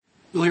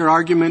We'll hear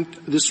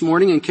argument this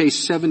morning in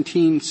Case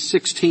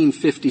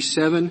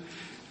 17-1657,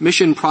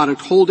 Mission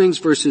Product Holdings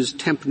versus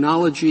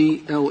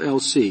Tempnology,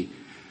 LLC.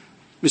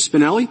 Ms.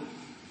 Spinelli?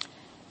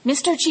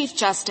 Mr. Chief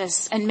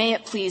Justice, and may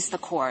it please the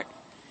Court,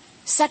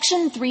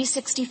 Section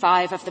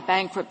 365 of the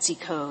Bankruptcy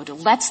Code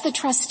lets the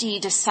trustee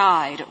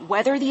decide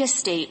whether the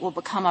estate will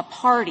become a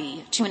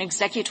party to an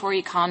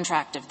executory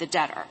contract of the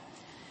debtor.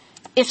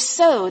 If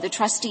so, the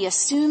trustee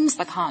assumes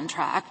the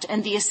contract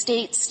and the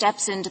estate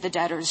steps into the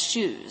debtor's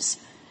shoes.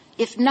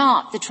 If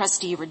not, the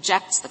trustee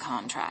rejects the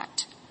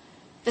contract.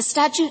 The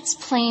statute's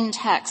plain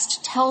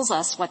text tells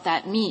us what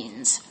that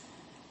means.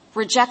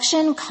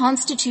 Rejection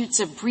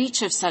constitutes a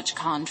breach of such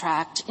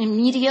contract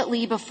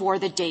immediately before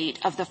the date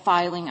of the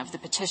filing of the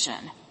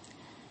petition.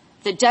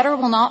 The debtor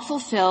will not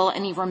fulfill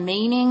any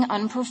remaining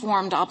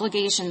unperformed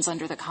obligations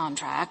under the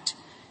contract,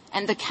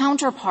 and the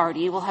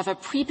counterparty will have a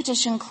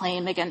pre-petition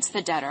claim against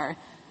the debtor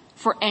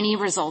for any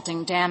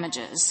resulting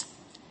damages.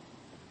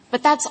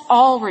 But that's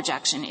all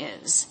rejection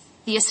is.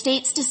 The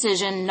estate's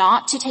decision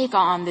not to take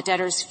on the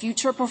debtor's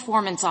future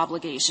performance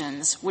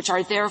obligations, which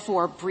are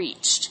therefore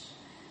breached.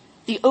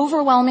 The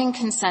overwhelming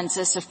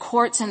consensus of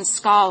courts and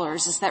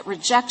scholars is that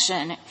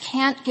rejection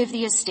can't give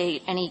the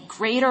estate any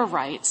greater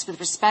rights with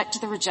respect to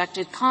the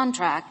rejected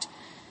contract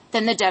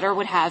than the debtor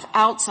would have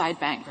outside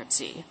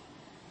bankruptcy.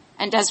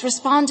 And as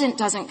respondent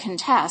doesn't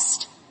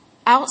contest,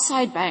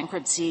 outside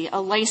bankruptcy,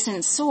 a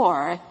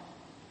licensor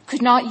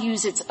could not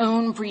use its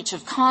own breach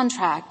of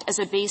contract as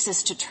a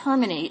basis to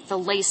terminate the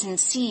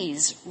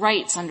licensee's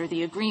rights under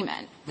the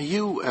agreement.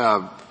 You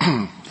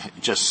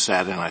just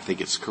said, and I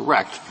think it's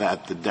correct,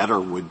 that the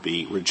debtor would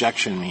be —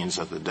 rejection means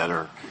that the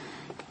debtor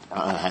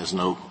has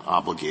no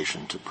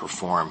obligation to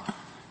perform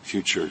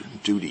future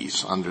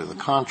duties under the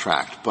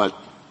contract. But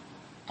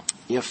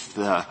if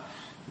the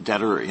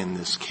debtor in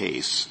this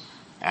case,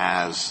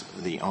 as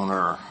the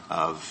owner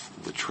of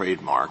the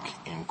trademark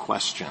in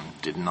question,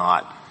 did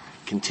not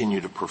continue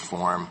to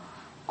perform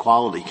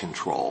quality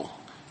control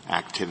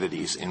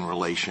activities in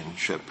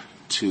relationship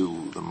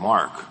to the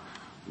mark,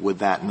 would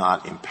that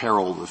not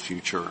imperil the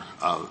future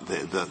of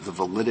the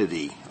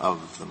validity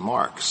of the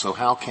mark? So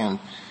how can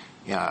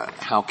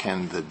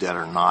the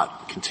debtor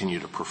not continue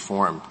to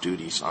perform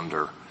duties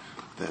under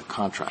the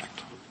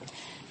contract?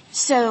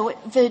 So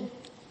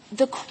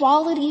the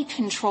quality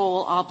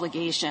control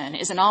obligation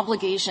is an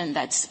obligation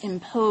that's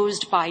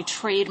imposed by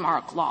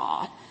trademark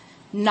law,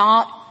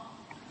 not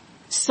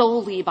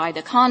solely by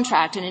the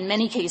contract, and in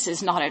many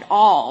cases not at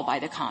all by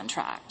the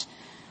contract.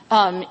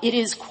 It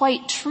is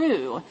quite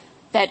true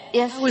that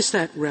if — How is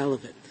that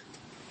relevant?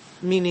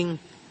 Meaning,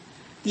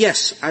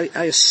 yes, I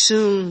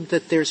assume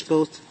that there's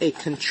both a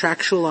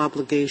contractual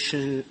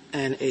obligation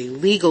and a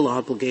legal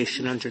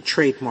obligation under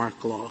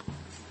trademark law.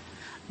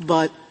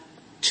 But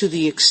to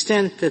the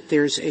extent that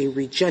there's a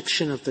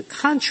rejection of the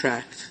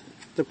contract,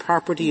 the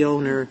property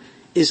owner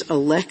is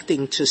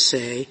electing to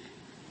say,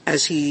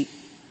 as it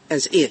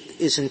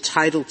is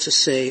entitled to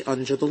say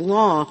under the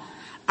law,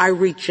 I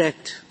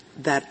reject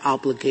that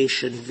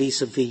obligation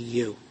vis-a-vis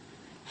you.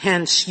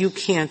 Hence, you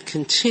can't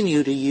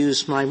continue to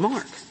use my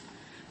mark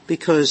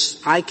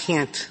because I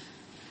can't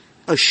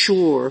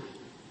assure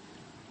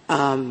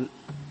I'm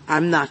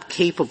not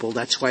capable.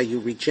 That's why you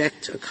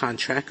reject a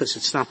contract, because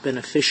it's not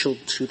beneficial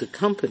to the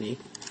company.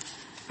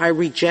 I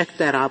reject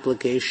that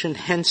obligation.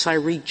 Hence, I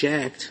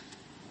reject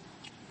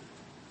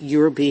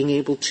your being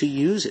able to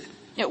use it.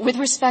 With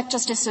respect,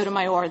 Justice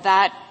Sotomayor,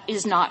 that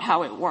is not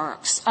how it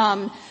works.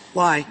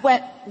 Why?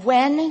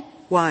 When?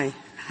 Why?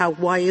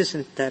 Why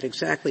isn't that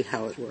exactly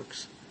how it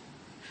works?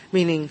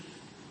 Meaning,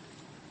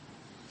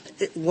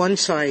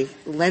 once I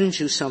lend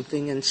you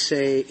something and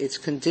say it's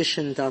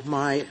conditioned on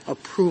my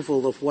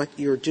approval of what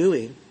you're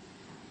doing,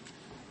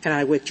 and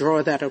I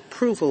withdraw that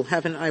approval,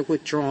 haven't I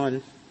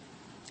withdrawn?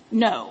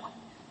 No.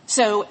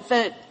 So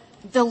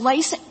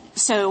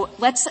so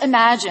let's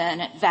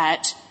imagine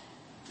that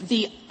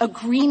the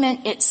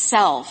agreement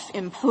itself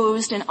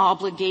imposed an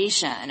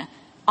obligation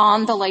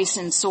on the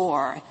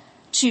licensor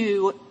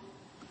to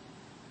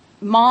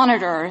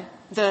monitor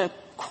the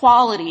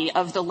quality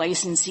of the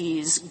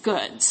licensee's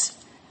goods.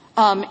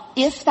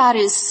 If that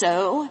is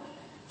so,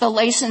 the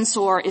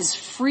licensor is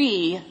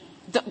free.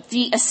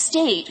 The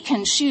estate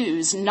can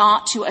choose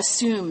not to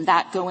assume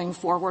that going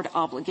forward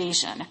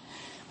obligation.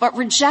 But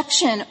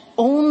rejection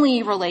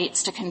only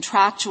relates to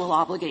contractual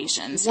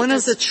obligations. One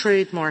of the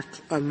trademark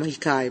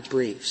amici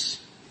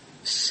briefs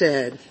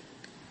said,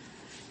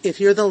 if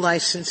you're the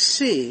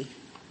licensee,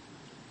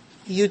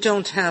 you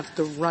don't have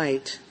the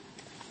right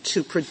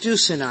to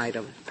produce an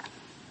item.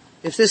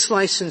 If this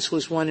license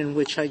was one in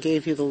which I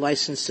gave you the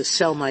license to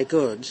sell my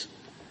goods,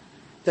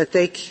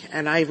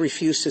 and I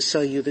refuse to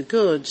sell you the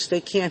goods, they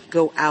can't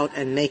go out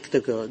and make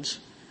the goods.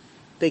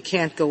 They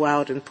can't go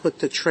out and put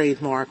the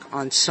trademark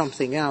on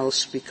something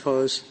else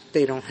because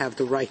they don't have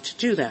the right to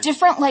do that.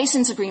 Different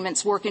license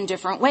agreements work in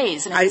different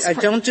ways. And I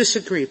don't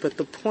disagree, but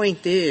the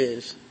point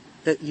is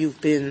that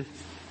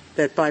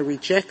that by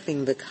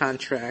rejecting the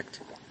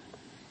contract,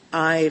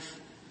 I've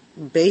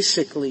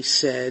basically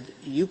said,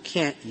 you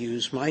can't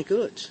use my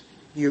goods.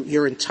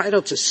 You're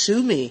entitled to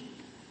sue me.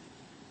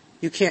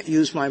 You can't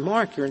use my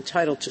mark. You're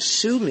entitled to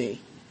sue me.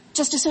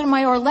 Justice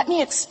Sotomayor, let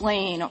me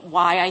explain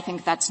why I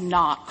think that's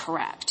not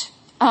correct.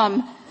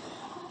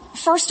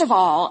 First of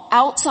all,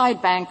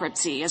 outside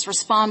bankruptcy, as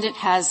respondent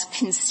has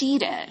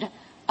conceded,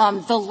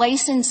 the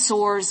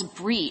licensor's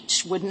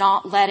breach would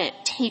not let it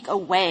take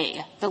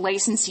away the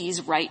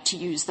licensee's right to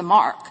use the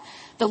mark.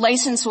 The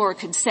licensor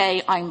could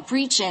say, I'm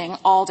breaching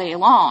all day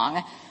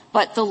long,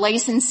 but the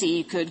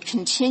licensee could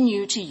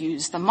continue to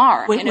use the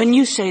mark. When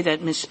you say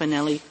that, Ms.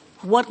 Spinelli,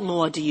 what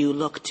law do you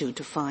look to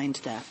find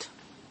that?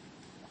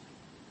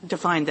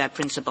 Define that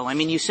principle. I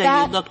mean, you say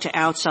you look to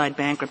outside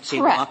bankruptcy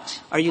law.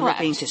 Are you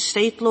looking to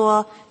state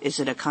law? Is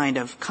it a kind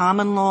of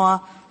common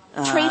law?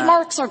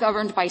 Trademarks are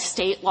governed by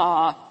state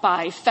law,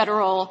 by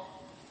federal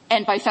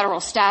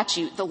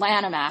statute, the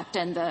Lanham Act,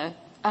 and the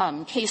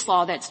case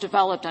law that's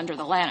developed under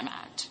the Lanham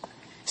Act.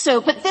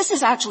 But this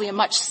is actually a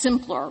much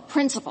simpler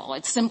principle.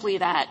 It's simply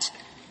that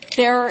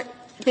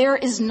there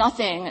is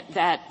nothing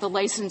that the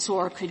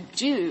licensor could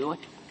do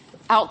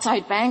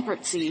outside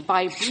bankruptcy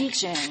by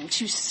breaching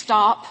to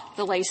stop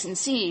the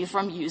licensee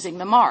from using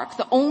the mark.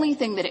 The only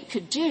thing that it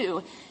could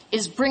do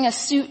is bring a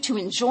suit to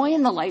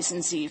enjoin the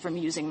licensee from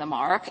using the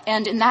mark,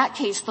 and in that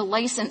case, the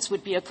license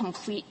would be a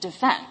complete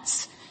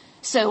defense.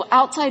 So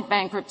outside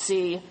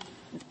bankruptcy,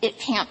 it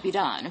can't be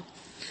done.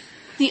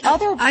 The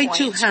other point— I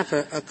do have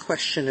a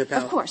question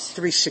about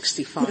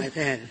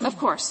 365N. Of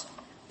course.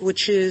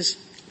 Which is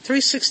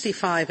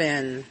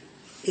 365N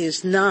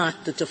is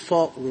not the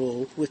default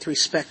rule with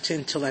respect to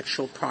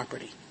intellectual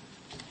property.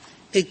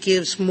 It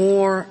gives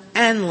more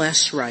and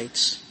less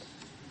rights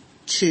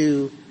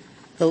to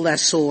the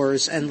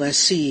lessors and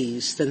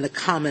lessees than the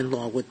common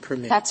law would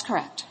permit. That's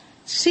correct.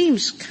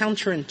 Seems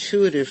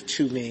counterintuitive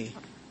to me,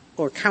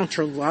 or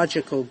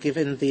counterlogical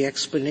given the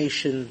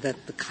explanation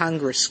that the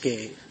Congress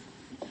gave,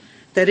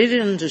 that it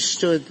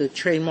understood that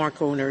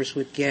trademark owners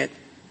would get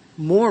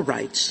more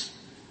rights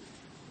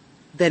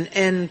than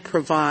N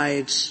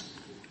provides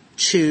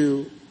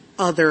to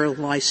other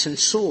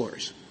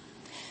licensors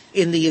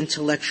in the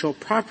intellectual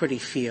property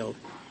field.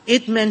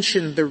 It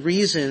mentioned the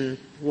reason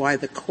why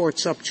the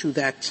courts up to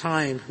that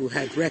time who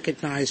had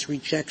recognized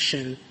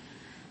rejection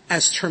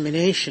as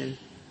termination,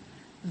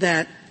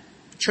 that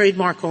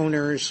trademark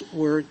owners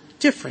were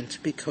different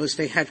because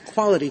they had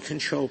quality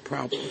control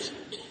problems.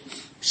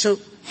 So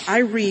I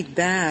read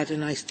that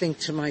and I think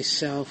to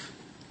myself,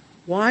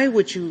 why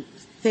would you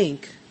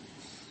think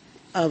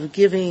of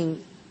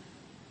giving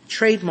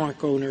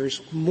trademark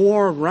owners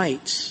more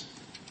rights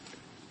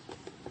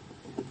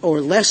or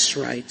less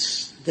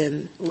rights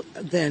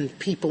than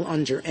people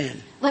under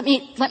N? Let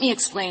me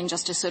explain,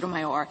 Justice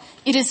Sotomayor.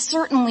 It is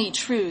certainly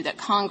true that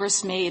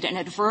Congress made an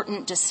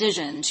advertent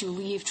decision to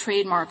leave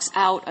trademarks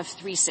out of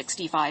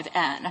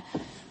 365N.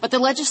 But the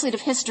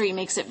legislative history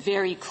makes it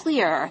very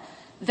clear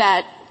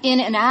that in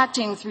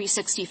enacting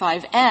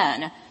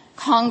 365N,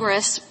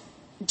 Congress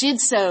did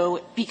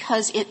so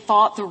because it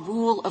thought the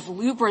rule of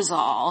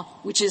Lubrizol,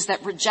 which is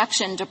that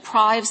rejection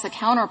deprives the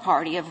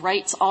counterparty of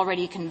rights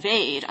already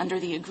conveyed under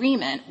the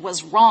agreement,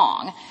 was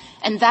wrong.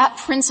 And that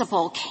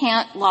principle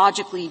can't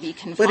logically be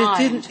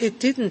confined. But it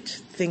didn't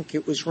think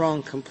it was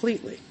wrong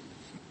completely.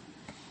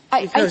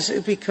 Because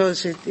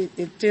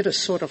it did a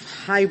sort of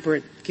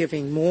hybrid,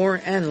 giving more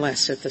and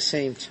less at the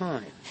same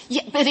time.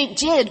 Yeah, but it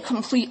did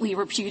completely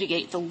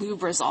repudiate the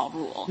Lubrizol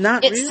rule.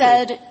 Not it really.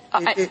 Said,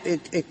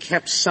 it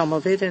kept some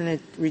of it and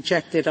it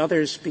rejected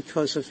others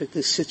because of the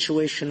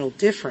situational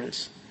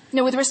difference.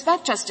 No, with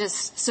respect,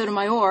 Justice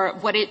Sotomayor,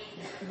 what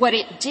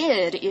it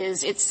did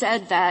is it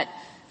said that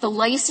the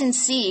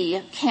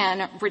licensee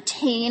can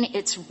retain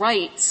its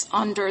rights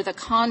under the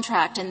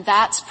contract, and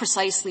that's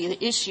precisely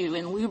the issue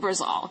in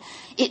Lubrizol.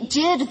 It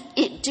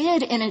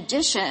did, in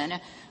addition,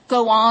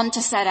 go on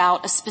to set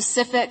out a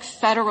specific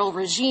federal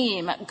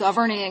regime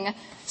governing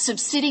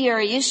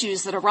subsidiary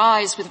issues that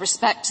arise with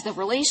respect to the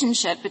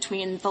relationship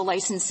between the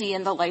licensee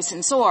and the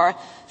licensor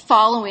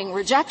following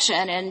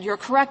rejection. And you're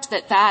correct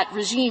that that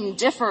regime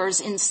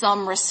differs in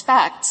some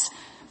respects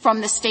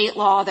from the state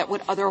law that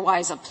would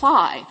otherwise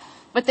apply.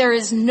 But there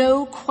is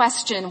no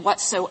question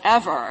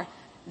whatsoever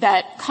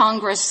that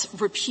Congress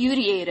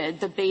repudiated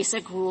the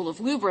basic rule of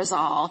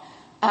Lubrizol,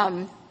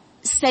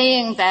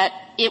 saying that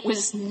it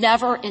was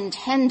never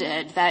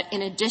intended that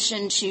in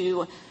addition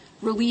to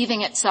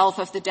relieving itself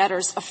of the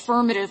debtor's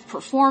affirmative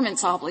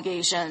performance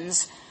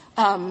obligations,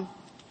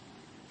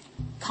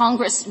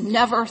 Congress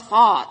never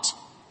thought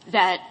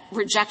that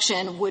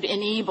rejection would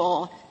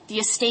enable the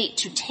estate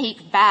to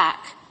take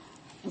back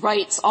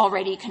rights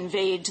already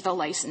conveyed to the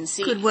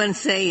licensee. Could one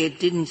say it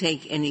didn't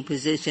take any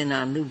position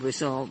on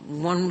Lubrizol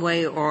one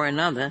way or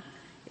another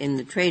in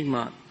the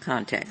trademark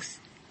context?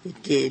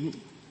 It did,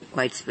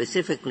 quite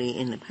specifically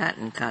in the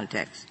patent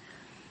context,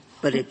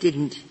 but it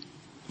didn't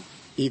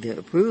either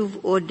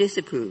approve or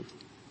disapprove.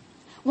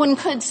 One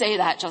could say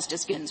that,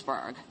 Justice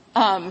Ginsburg.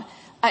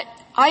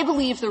 I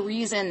believe the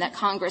reason that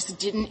Congress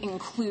didn't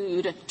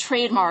include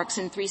trademarks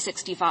in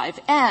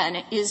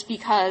 365N is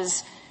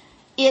because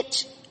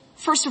it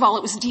first of all,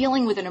 it was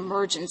dealing with an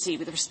emergency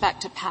with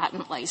respect to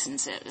patent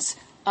licenses.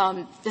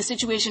 The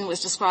situation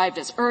was described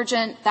as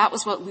urgent. That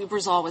was what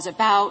Lubrizol was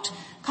about.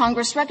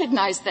 Congress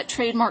recognized that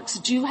trademarks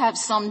do have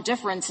some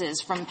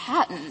differences from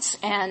patents,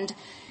 and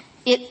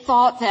it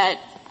thought that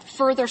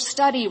further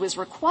study was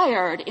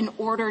required in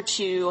order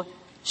to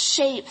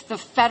shape the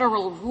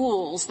federal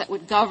rules that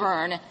would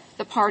govern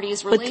the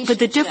parties' relationship. But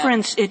the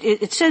difference,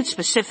 it said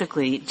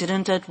specifically,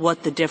 didn't it,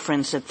 what the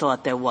difference it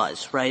thought there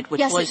was, right? Which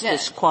yes, was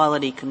this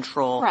quality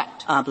control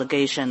Correct.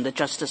 obligation that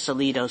Justice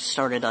Alito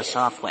started us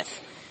off with.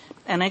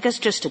 And I guess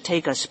just to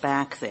take us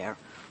back there,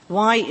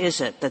 why is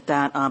it that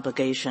that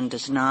obligation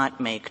does not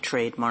make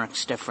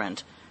trademarks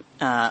different?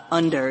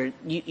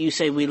 You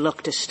say we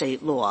look to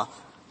state law.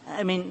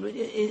 I mean,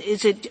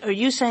 are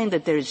you saying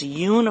that there's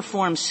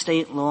uniform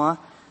state law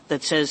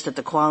that says that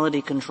the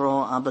quality control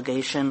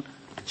obligation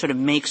sort of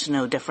makes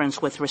no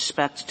difference with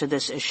respect to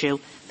this issue,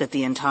 that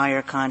the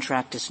entire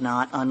contract is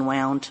not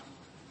unwound?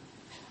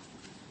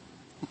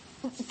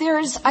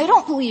 I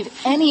don't believe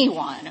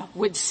anyone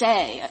would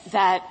say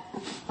that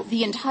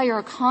the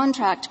entire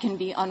contract can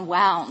be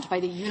unwound by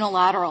the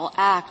unilateral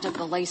act of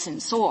the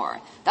licensor.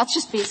 That's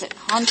just basic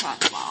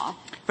contract law.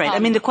 Right. I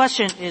mean, the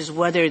question is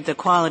whether the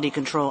quality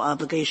control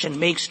obligation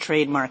makes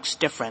trademarks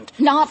different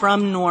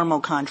from normal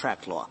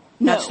contract law.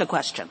 No. That's the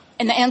question.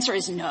 And the answer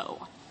is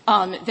no.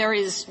 There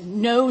is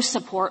no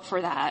support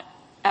for that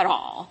at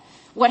all.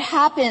 What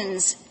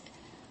happens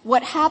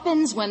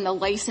when the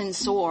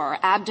licensor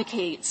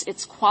abdicates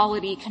its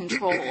quality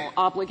control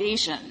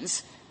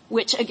obligations,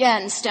 which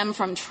again stem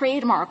from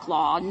trademark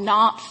law,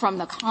 not from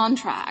the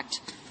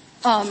contract,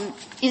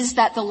 is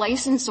that the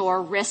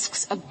licensor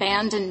risks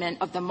abandonment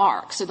of the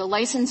mark. So the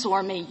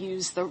licensor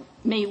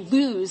may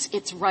lose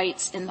its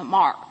rights in the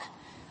mark.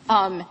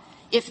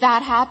 If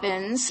that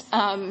happens,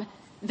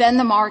 then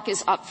the mark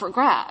is up for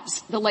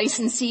grabs. The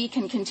licensee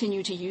can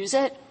continue to use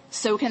it,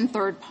 so can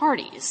third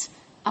parties.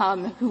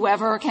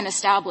 Whoever can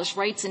establish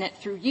rights in it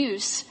through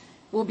use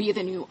will be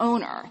the new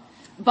owner.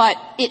 But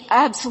it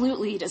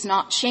absolutely does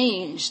not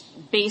change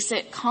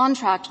basic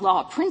contract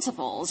law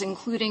principles,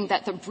 including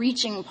that the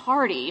breaching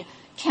party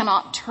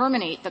cannot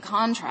terminate the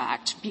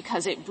contract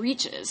because it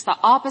breaches. The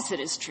opposite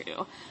is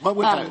true. What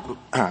would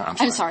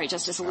I'm sorry,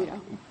 Justice Alito.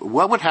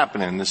 What would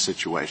happen in this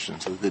situation?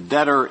 So the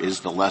debtor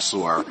is the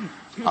lessor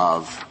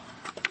of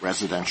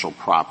residential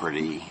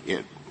property.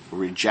 It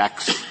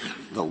rejects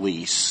the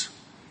lease,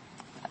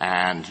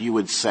 and you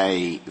would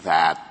say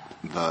that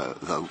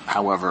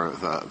however,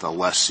 the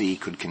lessee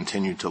could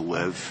continue to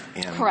live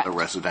in Correct. the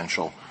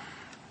residential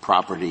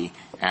property,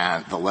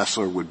 and the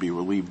lessor would be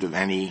relieved of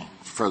any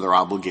further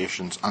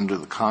obligations under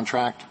the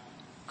contract?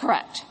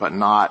 Correct. But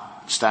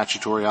not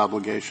statutory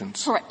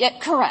obligations? Correct. Yeah,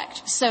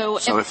 correct. So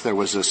if there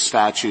was a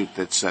statute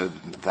that said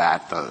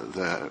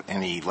that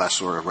any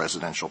lessor of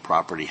residential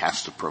property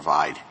has to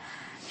provide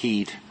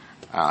heat,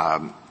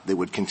 they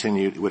would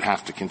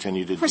have to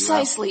continue to do that?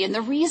 Precisely. And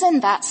the reason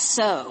that's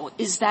so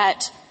is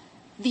that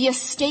the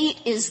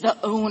estate is the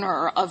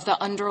owner of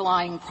the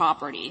underlying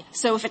property.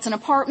 So if it's an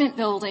apartment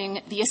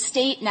building, the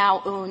estate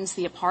now owns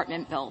the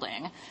apartment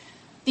building.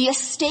 The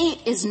estate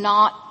is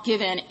not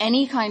given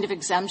any kind of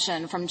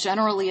exemption from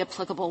generally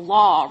applicable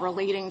law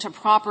relating to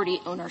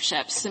property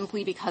ownership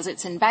simply because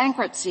it's in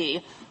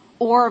bankruptcy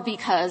or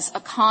because a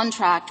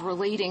contract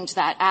relating to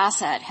that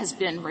asset has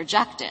been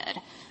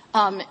rejected.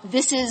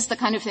 This is the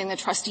kind of thing the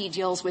trustee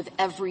deals with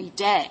every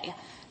day.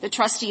 The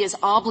trustee is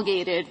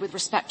obligated with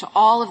respect to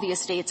all of the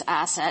estate's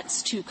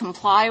assets to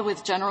comply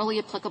with generally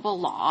applicable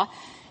law,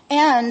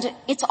 and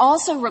it's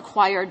also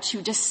required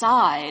to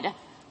decide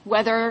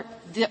whether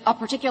a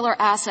particular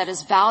asset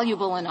is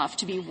valuable enough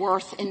to be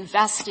worth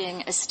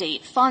investing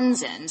estate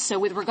funds in. So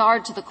with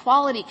regard to the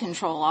quality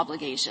control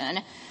obligation,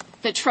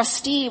 the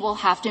trustee will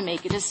have to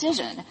make a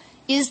decision.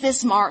 Is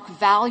this mark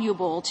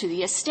valuable to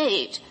the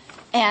estate?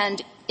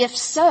 And if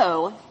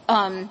so,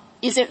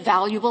 is it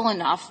valuable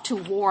enough to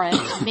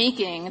warrant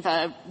making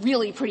the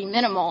really pretty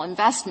minimal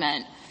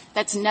investment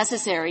that's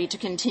necessary to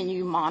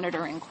continue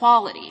monitoring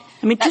quality?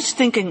 I mean, just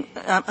thinking,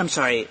 I'm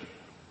sorry.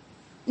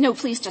 No,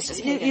 please,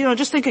 Justice Kagan. You know,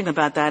 just thinking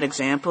about that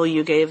example,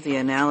 you gave the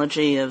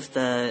analogy of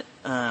the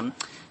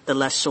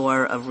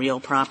lessor of real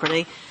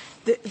property.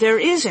 There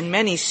is in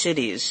many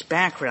cities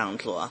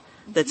background law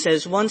that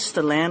says once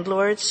the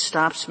landlord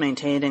stops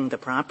maintaining the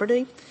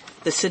property,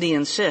 the city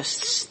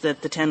insists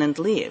that the tenant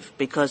leave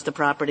because the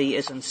property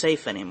isn't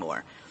safe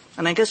anymore.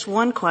 And I guess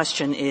one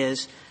question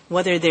is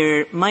whether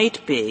there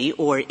might be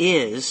or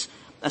is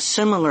a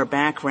similar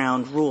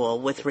background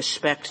rule with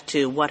respect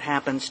to what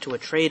happens to a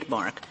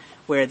trademark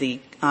where the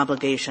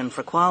obligation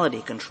for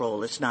quality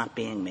control is not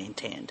being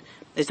maintained.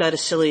 Is that a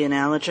silly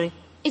analogy?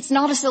 It's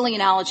not a silly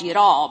analogy at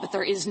all, but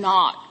there is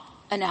not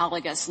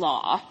analogous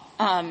law.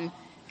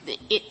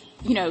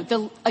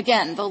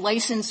 The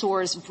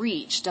licensor's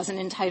breach doesn't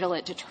entitle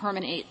it to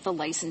terminate the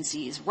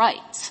licensee's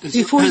rights. Does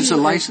the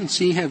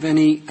licensee have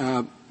any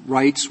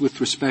rights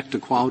with respect to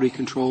quality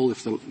control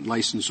if the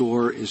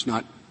licensor is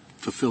not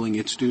fulfilling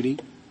its duty?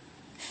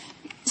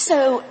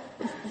 So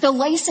the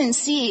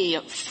licensee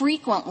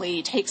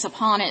frequently takes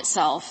upon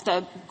itself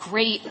the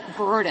great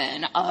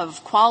burden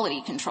of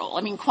quality control.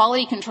 I mean,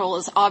 quality control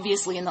is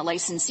obviously in the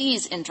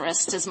licensee's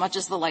interests as much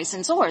as the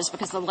licensor's,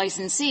 because the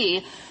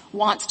licensee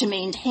wants to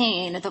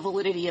maintain the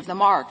validity of the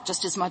mark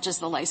just as much as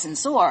the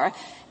licensor,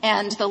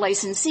 and the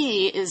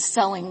licensee is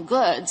selling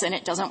goods, and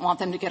it doesn't want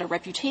them to get a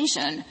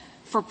reputation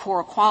for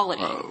poor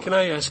quality. Can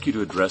I ask you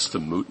to address the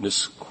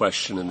mootness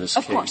question in this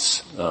case? Of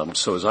course.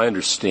 So as I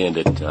understand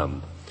it,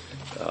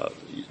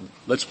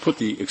 let's put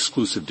the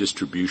exclusive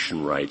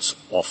distribution rights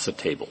off the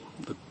table.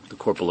 The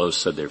court below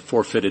said they're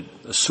forfeited.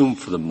 Assume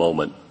for the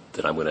moment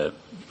that I'm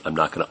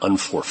not going to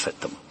unforfeit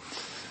them.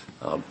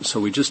 So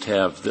we just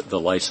have the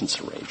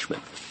license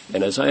arrangement.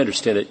 And as I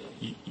understand it,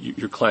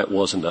 your client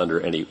wasn't under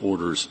any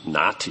orders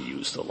not to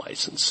use the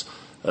license,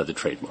 the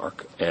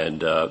trademark.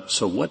 And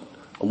so on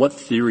what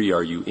theory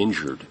are you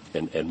injured,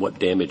 and what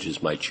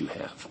damages might you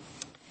have?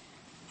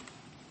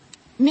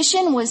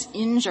 Mission was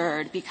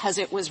injured because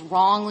it was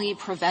wrongly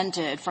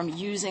prevented from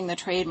using the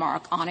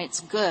trademark on its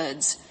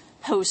goods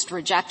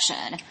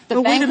post-rejection.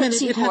 But wait a minute,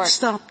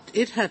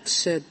 it had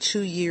said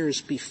 2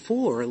 years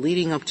before,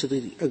 leading up to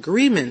the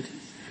agreement,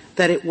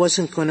 that it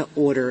wasn't going to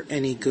order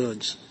any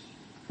goods.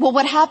 Well,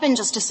 what happened,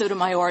 Justice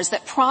Sotomayor, is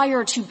that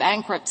prior to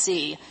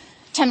bankruptcy,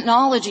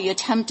 Tempnology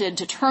attempted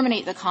to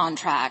terminate the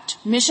contract.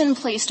 Mission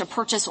placed a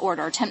purchase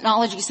order.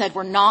 Tempnology said,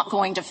 we're not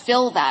going to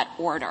fill that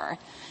order.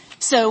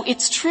 So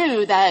it's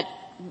true that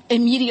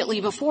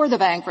immediately before the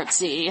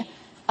bankruptcy,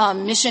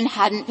 Mission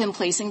hadn't been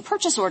placing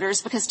purchase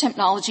orders because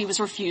Tempnology was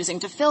refusing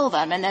to fill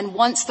them. And then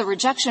once the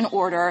rejection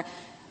order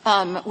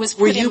was put in place.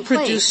 Were you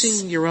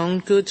producing your own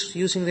goods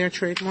using their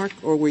trademark,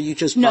 or were you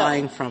just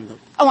buying from them?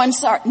 Oh, I'm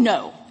sorry.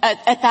 No.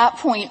 At that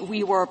point,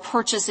 we were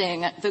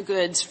purchasing the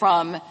goods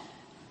from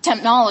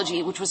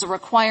Tempnology, which was a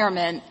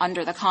requirement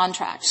under the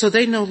contract. So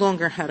they no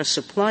longer had to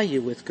supply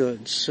you with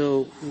goods.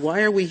 So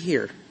why are we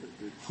here?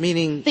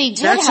 Meaning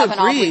that's a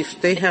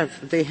brief. They have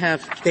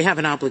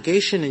an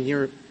obligation, and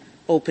you're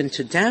open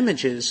to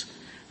damages.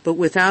 But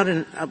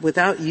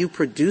without you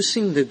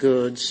producing the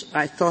goods,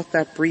 I thought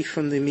that brief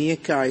from the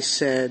amici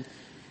said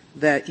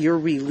that you're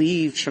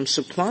relieved from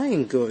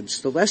supplying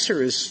goods. The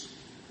lessor is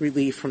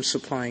relieved from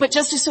supplying. But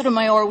Justice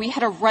Sotomayor, we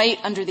had a right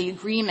under the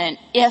agreement,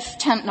 if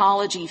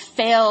Tempnology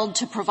failed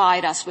to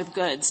provide us with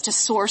goods, to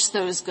source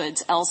those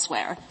goods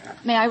elsewhere.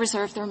 May I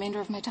reserve the remainder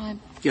of my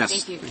time?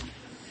 Yes. Thank you.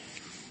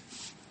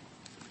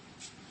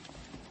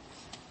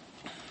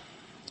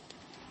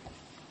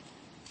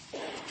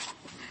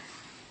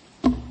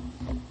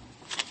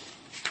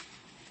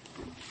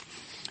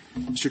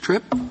 Mr.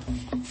 Tripp?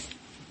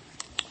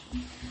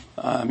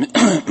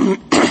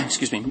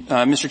 Excuse me.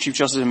 Mr. Chief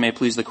Justice, and may it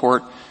please the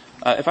Court,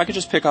 if I could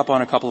just pick up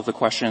on a couple of the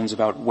questions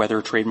about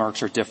whether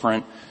trademarks are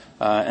different,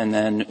 and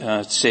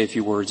then say a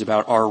few words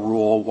about our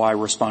rule, why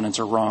respondents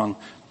are wrong,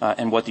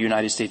 and what the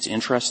United States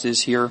interest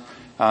is here.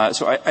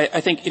 So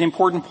I think an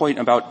important point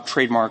about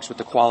trademarks with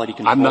the quality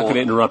control. I'm not going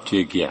to interrupt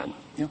you again,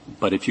 yeah.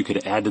 But if you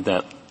could add to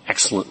that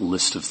excellent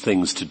list of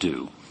things to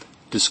do,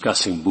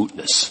 discussing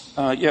mootness.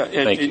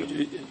 Thank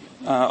you.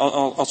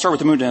 I'll start with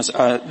the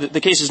mootness.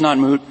 The case is not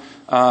moot.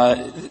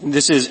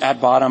 This is at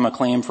bottom a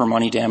claim for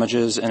money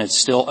damages, and it's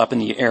still up in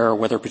the air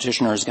whether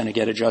petitioner is going to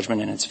get a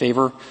judgment in its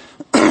favor.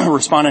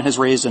 Respondent has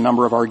raised a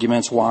number of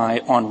arguments why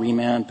on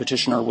remand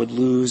petitioner would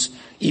lose,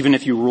 even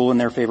if you rule in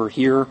their favor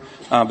here.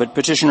 But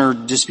petitioner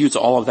disputes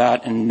all of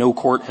that, and no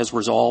court has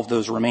resolved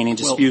those remaining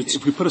disputes.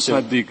 Well, if we put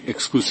aside the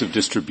exclusive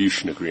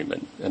distribution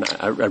agreement, and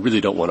I really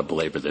don't want to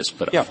belabor this,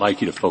 but I'd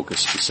like you to focus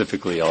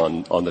specifically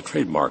on the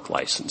trademark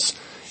license.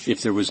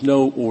 If there was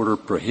no order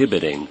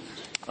prohibiting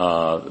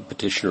the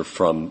petitioner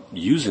from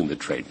using the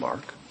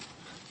trademark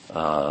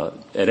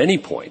at any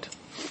point,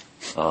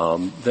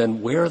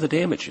 then where are the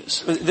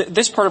damages?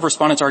 This part of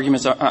respondent's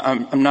arguments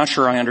I'm not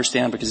sure I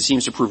understand, because it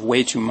seems to prove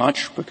way too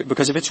much.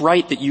 Because if it's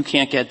right that you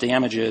can't get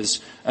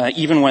damages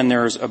even when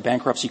there's a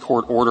bankruptcy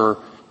court order,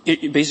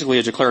 basically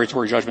a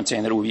declaratory judgment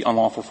saying that it would be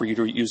unlawful for you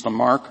to use the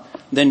mark,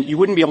 then you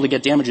wouldn't be able to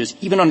get damages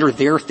even under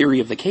their theory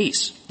of the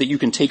case, that you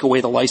can take away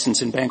the license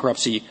in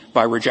bankruptcy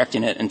by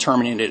rejecting it and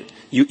terminating it.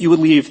 You would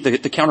leave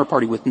the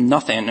counterparty with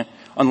nothing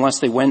unless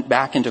they went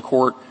back into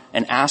court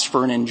and asked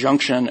for an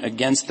injunction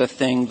against the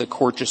thing the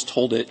court just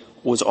told it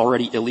was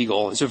already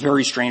illegal. It's a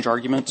very strange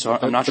argument, so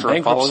I'm not sure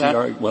I follow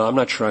that. Well, I'm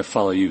not sure I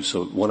follow you,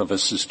 so one of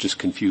us is just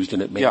confused,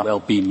 and it may well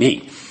be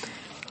me.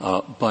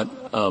 But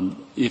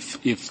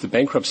if the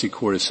bankruptcy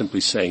court is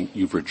simply saying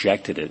you've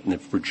rejected it, and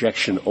if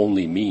rejection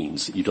only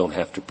means that you don't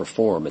have to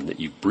perform and that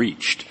you've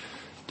breached,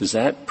 does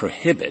that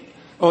prohibit?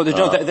 Oh,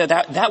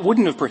 that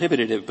wouldn't have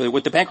prohibited it. But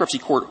what the bankruptcy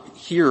court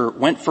here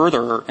went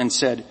further and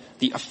said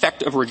the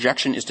effect of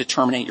rejection is to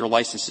terminate your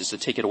licenses, to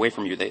take it away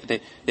from you.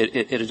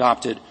 It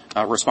adopted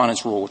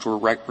respondent's rule, which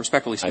we're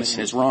respectfully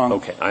submitting is wrong.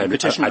 Okay, I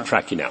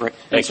track you now. Right.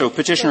 And so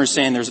petitioner is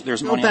saying there's money on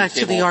the table. Go back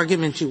to the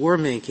argument you were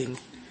making.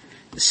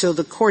 So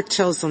the court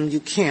tells them you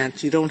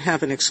don't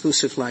have an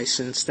exclusive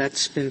license.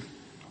 That's been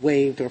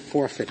waived or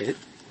forfeited.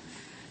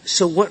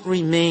 So what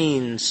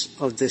remains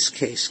of this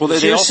case? Well,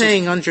 you're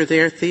saying under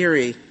their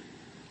theory,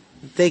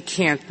 they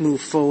can't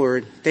move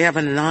forward. They have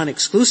a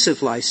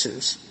non-exclusive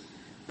license,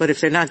 but if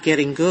they're not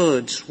getting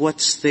goods,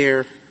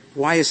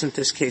 why isn't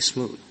this case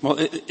moot? Well,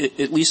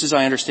 at least as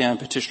I understand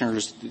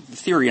petitioner's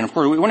theory, and of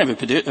course we won't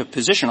have a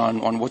position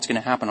on what's going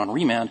to happen on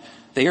remand,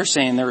 they are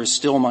saying there is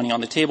still money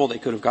on the table. They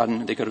could have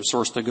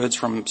sourced the goods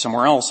from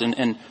somewhere else,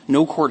 and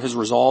no court has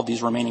resolved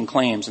these remaining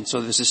claims. And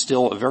so this is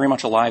still a very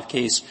much a live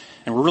case,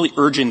 and we're really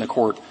urging the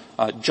court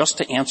just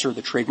to answer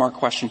the trademark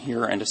question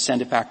here and to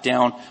send it back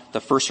down.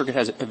 The First Circuit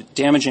has a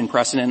damaging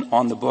precedent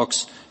on the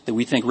books that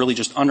we think really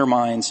just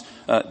undermines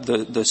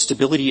the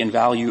stability and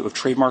value of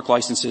trademark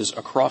licenses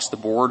across the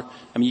board.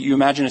 I mean, you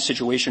imagine a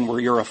situation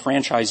where you're a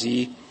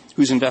franchisee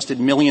who's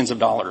invested millions of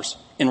dollars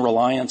in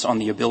reliance on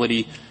the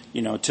ability,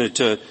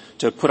 to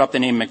put up the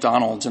name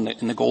McDonald's and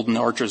the golden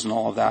arches and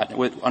all of that.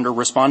 Under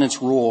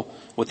respondents' rule,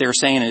 what they're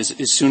saying is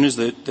as soon as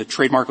the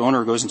trademark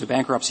owner goes into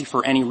bankruptcy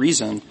for any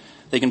reason,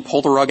 they can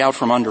pull the rug out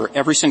from under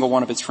every single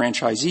one of its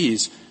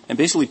franchisees and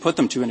basically put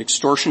them to an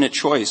extortionate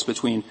choice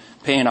between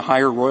paying a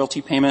higher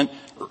royalty payment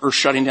or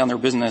shutting down their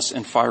business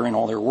and firing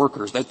all their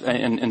workers.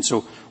 And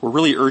so we're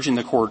really urging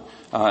the court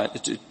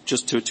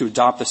to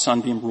adopt the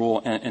Sunbeam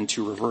rule and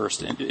to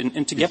reverse.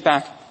 And to get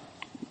back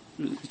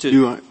to...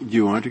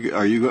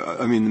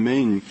 the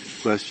main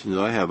question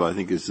that I have, I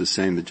think, is the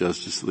same that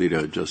Justice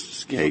Alito and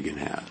Justice Kagan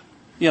had.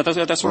 Yeah,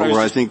 that's what I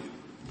was...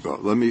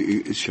 let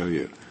me show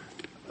you.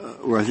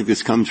 Where I think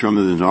this comes from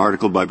is an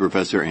article by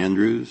Professor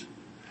Andrews,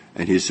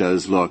 and he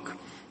says, look,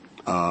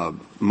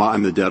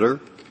 I'm the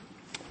debtor,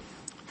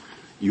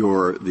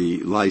 you're the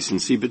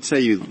licensee, but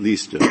say you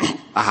leased a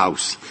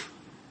house.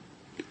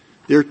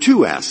 There are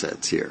two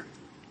assets here.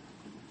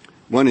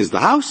 One is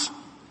the house,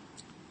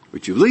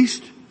 which you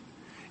leased,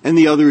 and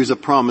the other is a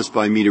promise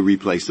by me to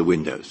replace the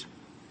windows.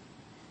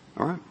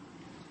 All right?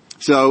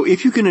 So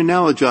if you can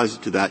analogize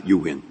it to that, you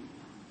win.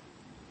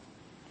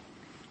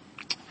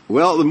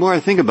 Well, the more I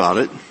think about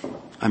it,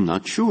 I'm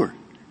not sure.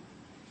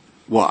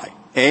 Why?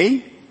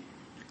 A,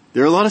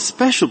 there are a lot of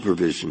special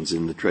provisions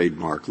in the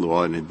trademark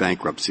law and in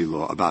bankruptcy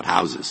law about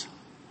houses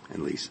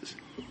and leases.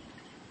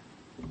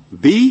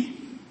 B,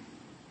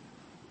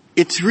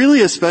 it's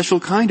really a special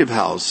kind of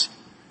house.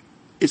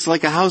 It's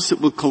like a house that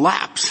will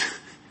collapse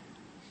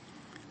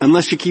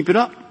unless you keep it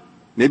up.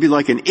 Maybe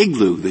like an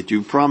igloo that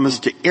you promise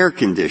to air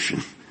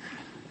condition.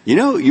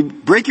 You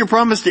break your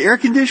promise to air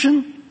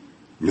condition,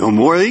 no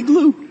more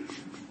igloo.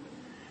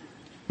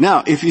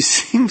 Now, if you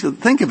seem to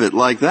think of it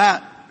like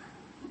that,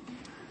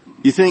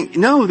 you think,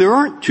 no, there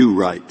aren't two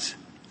rights.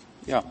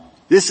 Yeah.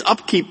 This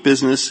upkeep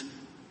business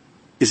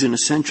is an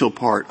essential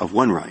part of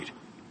one right,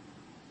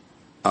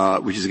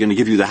 which is going to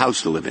give you the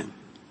house to live in.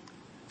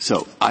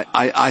 So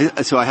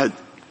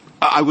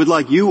I would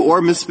like you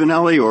or Ms.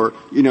 Spinelli or,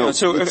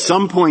 at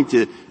some point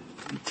to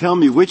tell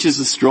me which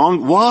is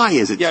why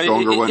is it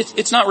stronger?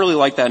 It's not really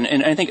like that.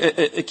 And I think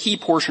a key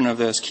portion of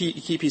this,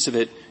 key piece of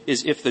it,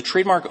 is if the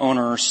trademark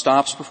owner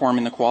stops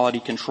performing the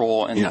quality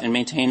control and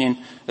maintaining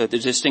the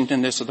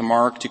distinctiveness of the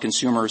mark to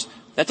consumers,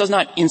 that does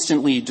not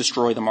instantly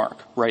destroy the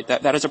mark, right?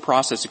 That is a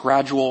process,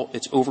 gradual,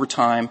 it's over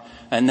time.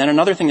 And then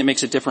another thing that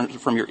makes it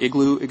different from your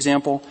igloo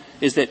example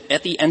is that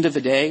at the end of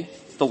the day,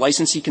 the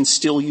licensee can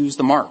still use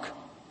the mark.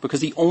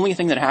 Because the only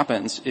thing that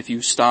happens if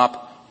you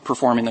stop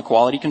performing the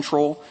quality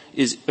control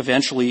is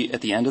eventually,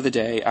 at the end of the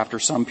day, after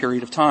some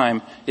period of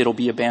time, it'll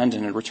be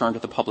abandoned and returned to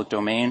the public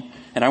domain.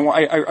 And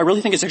I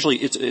really think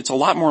it's a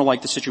lot more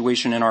like the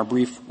situation in our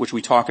brief, which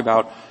we talk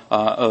about,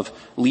 of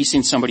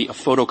leasing somebody a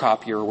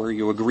photocopier where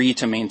you agree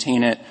to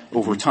maintain it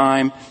over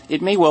time.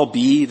 It may well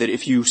be that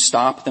if you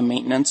stop the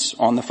maintenance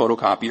on the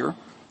photocopier,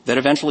 that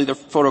eventually the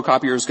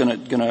photocopier is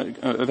gonna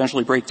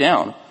eventually break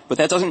down. But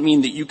that doesn't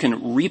mean that you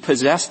can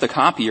repossess the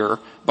copier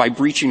by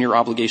breaching your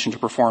obligation to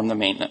perform the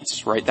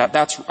maintenance, right?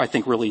 That's, I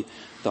think, really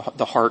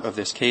the heart of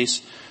this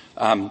case.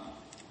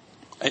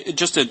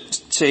 Just to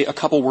say a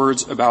couple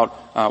words about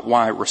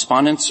why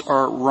respondents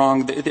are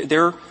wrong.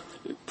 They're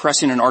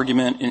pressing an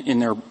argument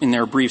in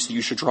their briefs that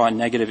you should draw a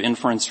negative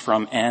inference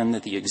from N,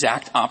 that the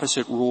exact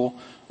opposite rule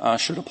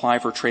should apply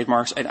for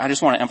trademarks. I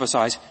just want to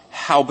emphasize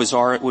how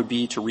bizarre it would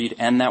be to read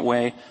N that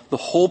way. The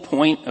whole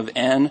point of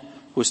N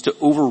was to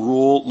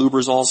overrule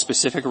Lubrisol's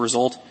specific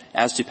result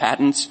as to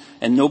patents,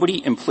 and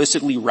nobody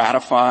implicitly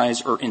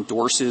ratifies or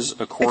endorses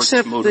a court's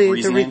mode of reasoning.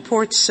 Except the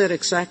report said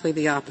exactly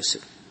the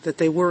opposite, that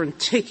they weren't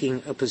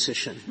taking a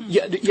position.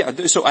 Yeah.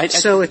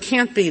 So it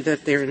can't be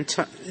that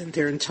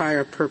their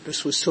entire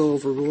purpose was to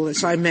overrule.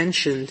 As I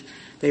mentioned,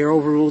 they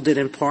overruled it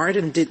in part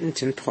and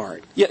didn't in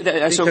part.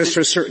 Because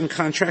for certain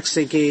contracts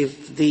they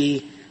gave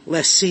the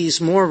lessees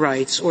more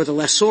rights or the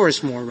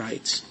lessors more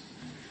rights.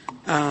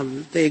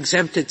 They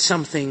exempted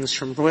some things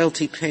from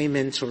royalty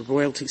payments or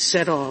royalty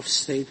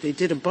set-offs. They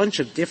did a bunch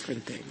of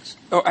different things.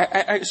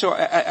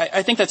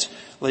 I think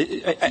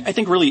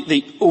really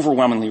they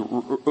overwhelmingly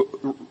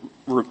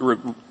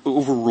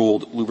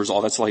overruled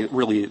Lubrizol. That's like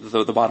really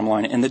the bottom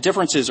line. And the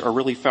differences are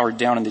really far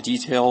down in the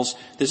details.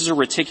 This is a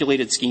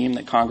reticulated scheme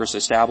that Congress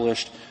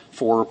established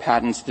for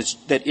patents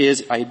that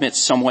is, I admit,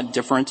 somewhat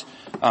different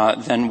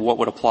than what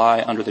would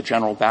apply under the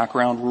general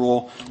background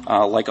rule.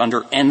 Like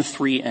under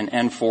N3 and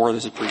N4,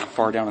 this is pretty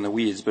far down in the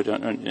weeds, but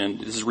and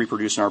this is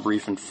reproduced in our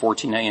brief in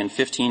 14A and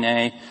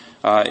 15A.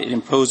 It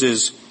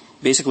imposes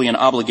basically an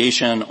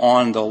obligation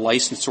on the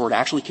licensor to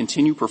actually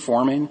continue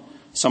performing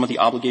some of the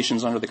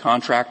obligations under the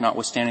contract,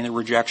 notwithstanding the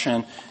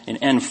rejection. In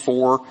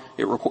N4,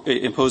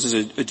 it imposes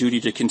a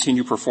duty to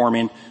continue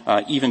performing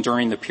even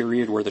during the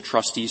period where the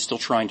trustee is still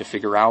trying to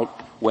figure out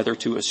whether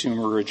to assume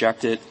or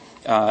reject it.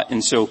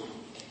 And so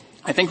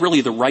I think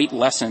really the right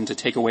lesson to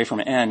take away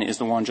from N is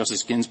the one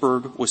Justice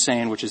Ginsburg was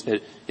saying, which is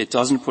that it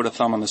doesn't put a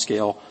thumb on the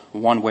scale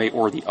one way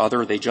or the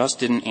other. They just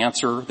didn't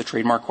answer the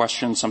trademark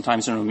question.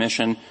 Sometimes an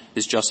omission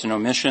is just an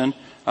omission,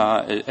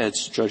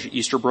 as Judge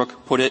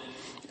Easterbrook put it.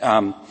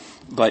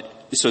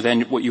 So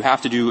then what you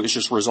have to do is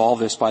just resolve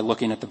this by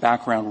looking at the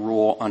background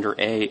rule under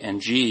A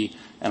and G.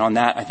 And on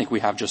that, I think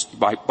we have just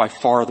by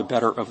far the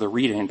better of the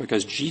reading,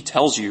 because G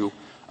tells you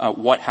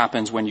what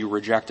happens when you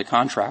reject a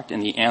contract,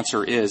 and the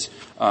answer is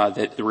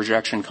that the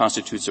rejection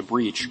constitutes a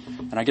breach.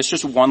 And I guess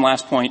just one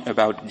last point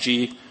about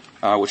G,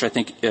 which I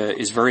think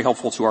is very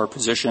helpful to our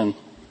position,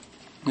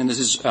 and this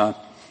is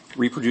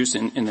reproduced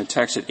in the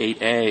text at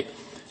 8A.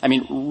 I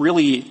mean,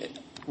 really,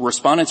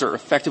 respondents are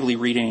effectively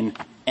reading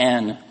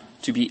N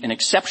to be an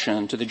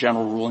exception to the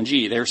general rule in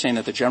G. They're saying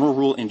that the general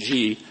rule in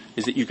G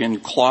is that you can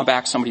claw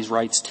back somebody's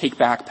rights, take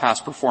back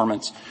past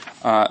performance.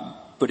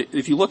 But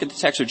if you look at the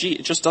text of G,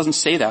 it just doesn't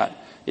say that.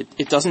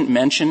 It doesn't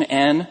mention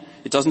N.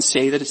 It doesn't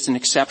say that it's an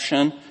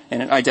exception.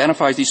 And it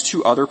identifies these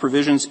two other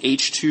provisions,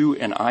 H2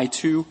 and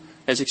I2,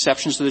 as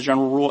exceptions to the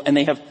general rule, and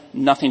they have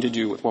nothing to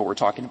do with what we're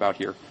talking about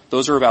here.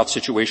 Those are about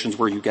situations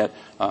where you get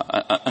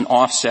an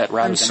offset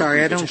rather than a pre-petition I'm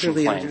sorry, I don't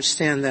really claim.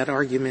 understand that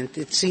argument.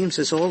 It seems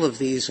as all of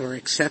these are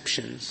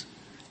exceptions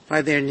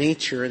by their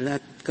nature, and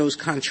that goes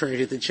contrary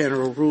to the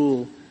general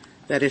rule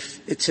that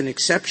if it's an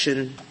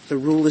exception, the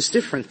rule is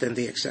different than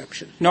the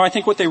exception. No, I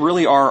think what they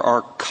really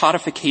are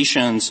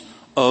codifications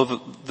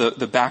of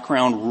the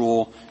background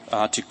rule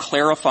to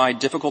clarify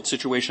difficult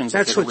situations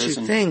That's that have what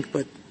arisen. you think,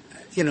 but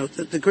you know,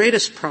 the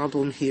greatest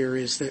problem here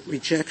is that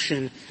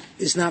rejection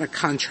is not a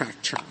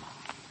contract term.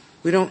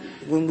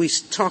 When we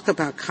talk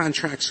about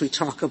contracts, we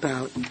talk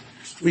about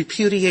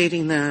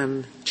repudiating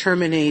them,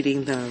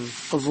 terminating them,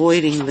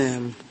 avoiding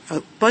them,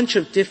 a bunch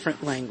of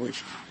different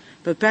language.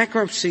 But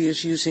bankruptcy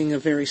is using a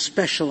very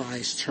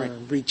specialized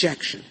term,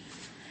 rejection.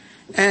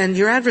 And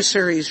your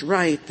adversary is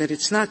right that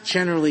it's not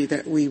generally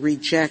that we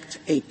reject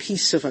a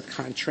piece of a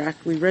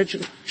contract. We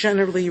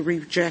generally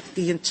reject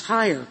the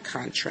entire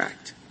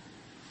contract.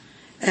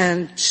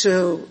 And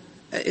so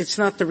it's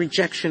not the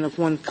rejection of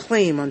one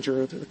claim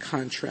under the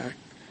contract.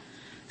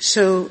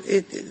 So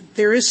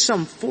there is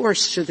some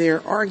force to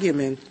their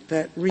argument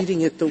that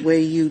reading it the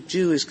way you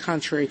do is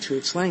contrary to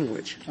its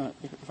language.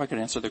 If I could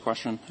answer the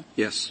question.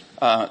 Yes.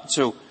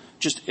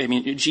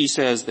 G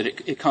says that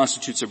it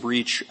constitutes a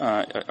breach.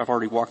 I've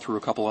already walked through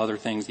a couple other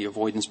things. The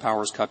avoidance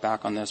powers cut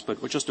back on this.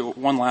 But just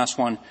one last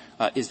one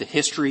is the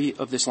history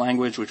of this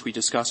language, which we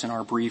discuss in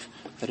our brief,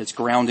 that it's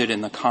grounded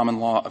in the common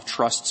law of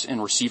trusts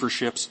and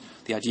receiverships,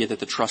 the idea that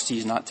the trustee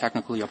is not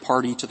technically a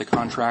party to the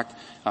contract,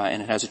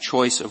 and it has a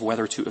choice of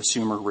whether to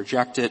assume or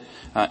reject it.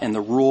 And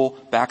the rule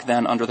back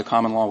then under the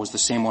common law was the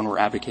same one we're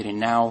advocating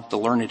now. The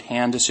Learned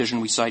Hand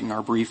decision we cite in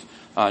our brief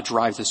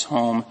drives this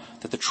home,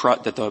 that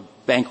the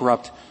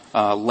bankrupt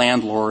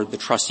landlord, the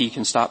trustee,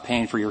 can stop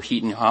paying for your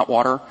heat and hot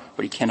water,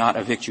 but he cannot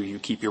evict you. You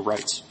keep your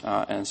rights.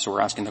 And so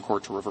we're asking the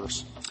court to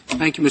reverse.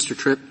 Thank you, Mr.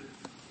 Tripp.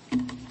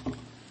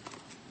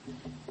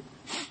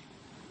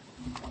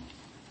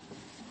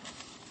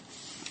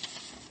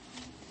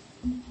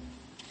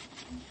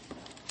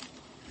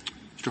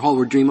 Mr.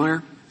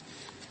 Hallward-Driemeier.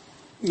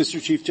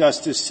 Mr. Chief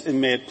Justice, and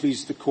may it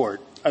please the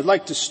Court, I'd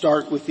like to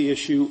start with the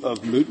issue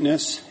of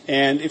mootness.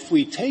 And if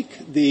we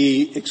take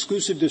the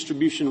exclusive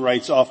distribution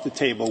rights off the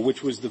table,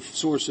 which was the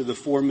source of the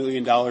 $4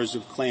 million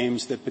of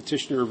claims that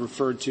petitioner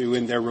referred to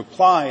in their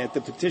reply at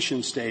the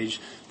petition stage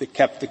that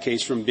kept the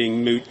case from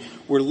being moot,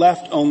 we're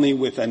left only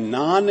with a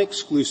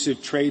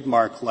non-exclusive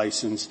trademark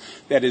license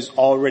that is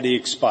already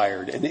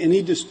expired. And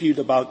any dispute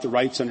about the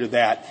rights under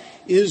that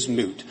is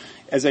moot.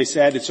 As I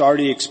said, it's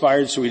already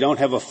expired, so we don't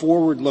have a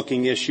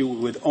forward-looking issue. It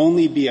would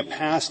only be a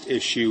past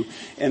issue.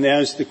 And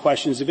as the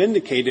questions have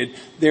indicated,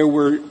 there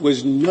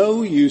was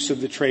no use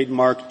of the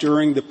trademark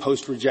during the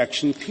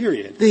post-rejection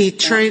period.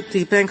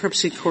 The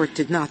bankruptcy court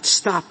did not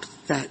stop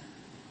that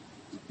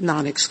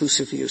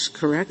non-exclusive use,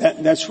 correct?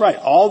 That's right.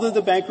 All that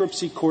the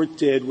bankruptcy court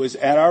did was,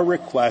 at our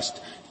request,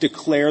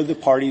 declare the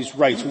parties'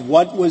 rights.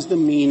 What was the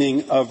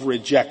meaning of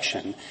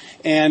rejection?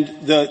 And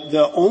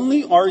the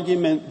only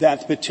argument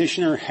that the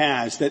petitioner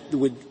has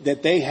that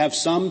they have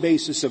some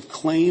basis of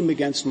claim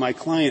against my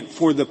client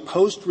for the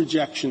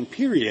post-rejection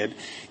period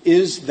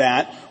is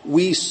that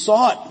we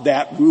sought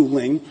that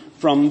ruling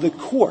from the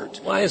court.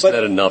 Why is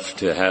that enough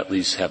to at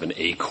least have an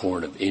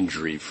acorn of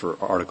injury for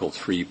Article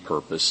III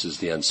purposes,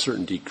 the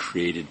uncertainty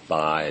created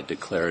by a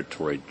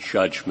declaratory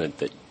judgment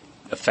that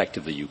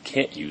effectively you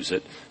can't use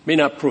it, may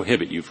not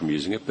prohibit you from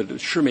using it, but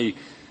it sure may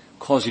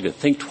cause you to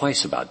think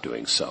twice about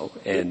doing so,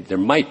 and there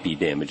might be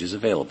damages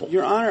available.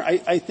 Your Honor,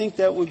 I think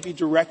that would be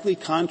directly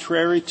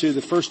contrary to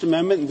the First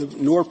Amendment and the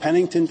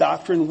Knorr-Pennington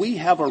doctrine. We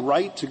have a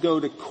right to go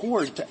to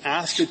court to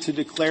ask it to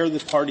declare the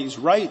party's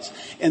rights,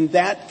 and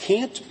that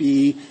can't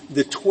be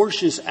the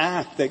tortious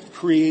act that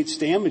creates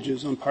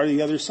damages on part of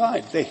the other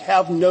side. They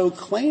have no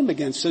claim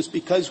against us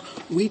because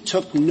we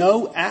took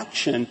no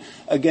action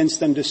against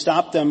them to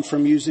stop them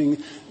from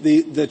using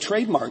the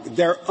trademark.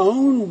 Their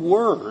own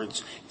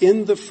words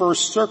in the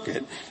First Circuit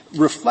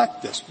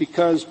reflect this,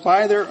 because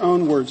by their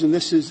own words, and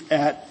this is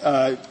at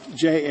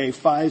JA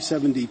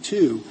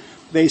 572,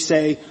 they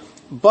say,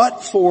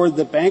 but for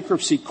the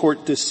bankruptcy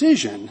court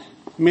decision,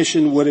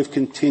 Mission would have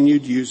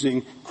continued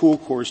using Cool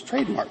Course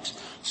trademarks.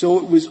 So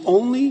it was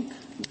only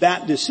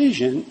that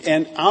decision,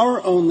 and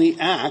our only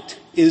act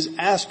is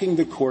asking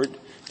the court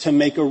to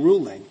make a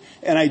ruling.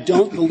 And I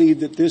don't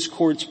believe that this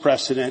court's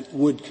precedent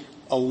would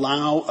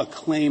allow a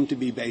claim to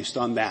be based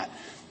on that.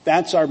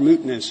 That's our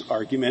mootness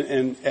argument,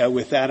 and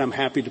with that, I'm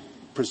happy to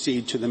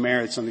proceed to the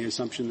merits on the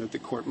assumption that the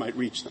court might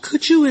reach them.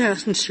 Could you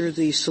answer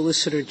the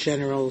Solicitor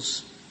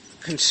General's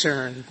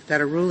concern that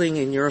a ruling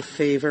in your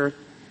favor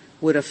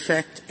would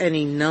affect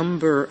any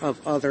number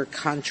of other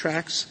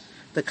contracts?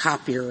 The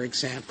copier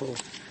example,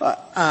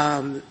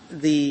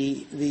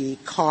 the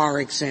car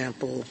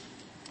example,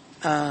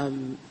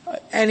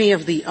 any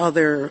of the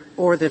other,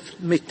 or the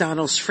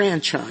McDonald's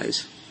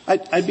franchise?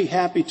 I'd be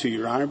happy to,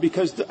 Your Honor,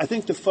 because I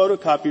think the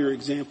photocopier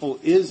example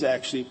is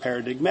actually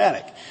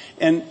paradigmatic.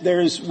 And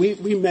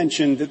we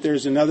mentioned that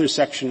there's another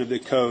section of the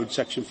code,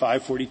 section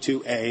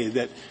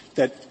 542A,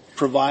 that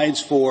provides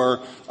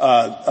for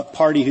a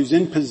party who's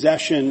in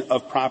possession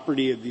of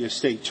property of the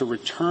estate to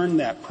return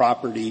that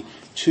property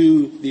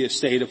to the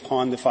estate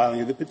upon the filing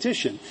of the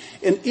petition.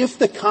 And if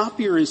the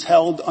copier is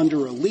held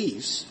under a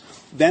lease,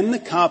 then the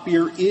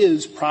copier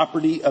is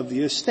property of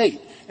the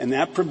estate. And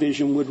that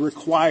provision would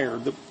require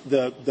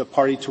the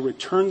party to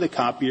return the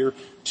copier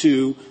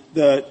to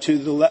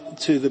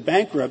the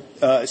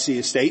bankruptcy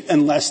estate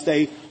unless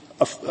they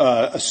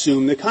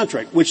assume the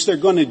contract, which they're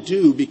going to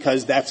do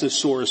because that's a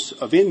source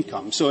of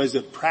income. So as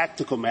a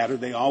practical matter,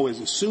 they always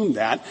assume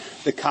that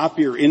the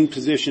copier in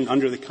position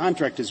under the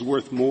contract is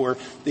worth more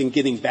than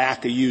getting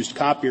back a used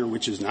copier,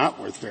 which is not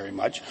worth very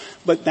much.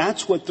 But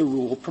that's what the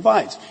rule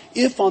provides.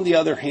 If, on the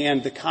other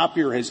hand, the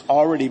copier has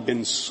already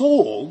been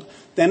sold,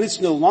 then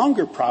it's no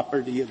longer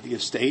property of the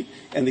estate,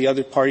 and the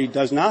other party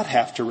does not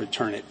have to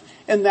return it.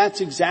 And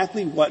that's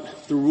exactly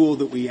what the rule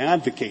that we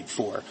advocate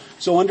for.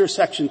 So under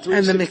Section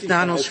 365... And the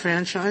McDonald's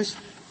franchise?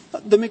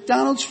 The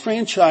McDonald's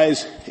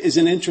franchise is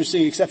an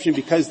interesting exception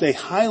because they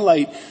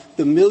highlight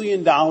the $1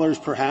 million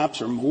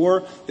perhaps or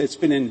more that's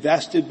been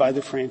invested by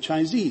the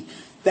franchisee.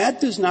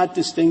 That does not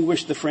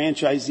distinguish the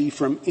franchisee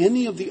from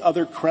any of the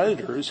other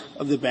creditors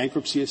of the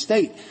bankruptcy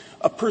estate.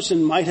 A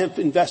person might have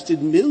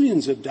invested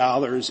millions of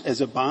dollars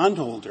as a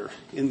bondholder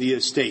in the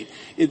estate.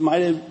 It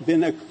might have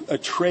been a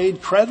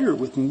trade creditor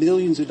with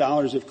millions of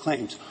dollars of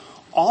claims.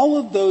 All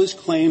of those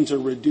claims are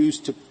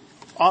reduced to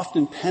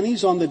often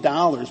pennies on the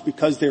dollars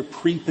because they're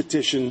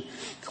pre-petition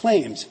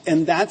claims.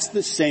 And that's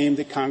the same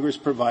that Congress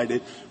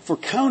provided for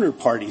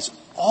counterparties.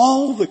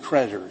 All the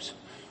creditors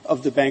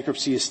of the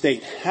bankruptcy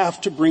estate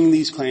have to bring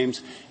these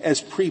claims as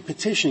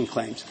pre-petition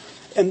claims.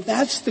 And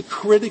that's the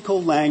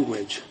critical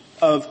language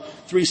of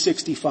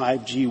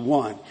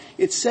 365G1.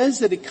 It says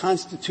that it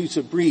constitutes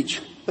a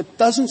breach, but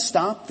doesn't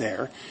stop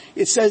there.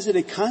 It says that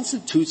it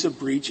constitutes a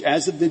breach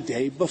as of the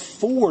day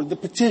before the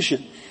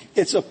petition.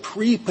 It's a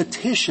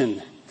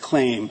pre-petition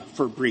claim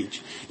for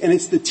breach. And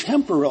it's the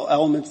temporal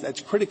element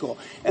that's critical.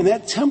 And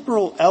that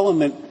temporal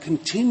element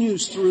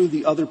continues through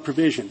the other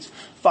provisions.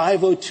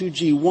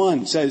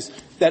 502G1 says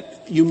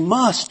that you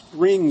must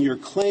bring your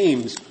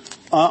claims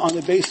on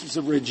the basis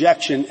of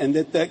rejection, and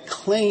that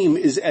claim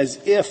is as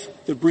if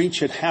the breach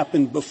had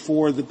happened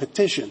before the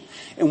petition.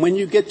 And when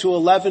you get to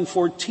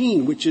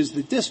 1114, which is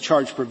the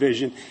discharge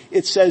provision,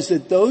 it says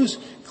that those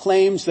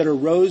claims that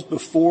arose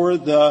before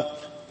the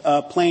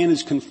plan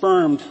is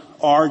confirmed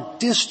are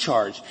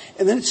discharged.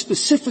 And then it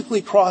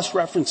specifically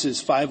cross-references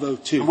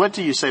 502. What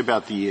do you say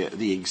about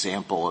the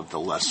example of the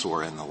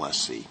lessor and the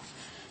lessee?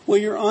 Well,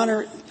 Your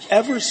Honor,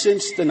 ever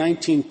since the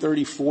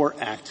 1934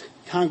 Act,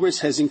 Congress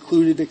has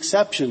included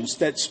exceptions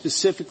that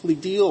specifically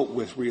deal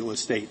with real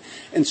estate.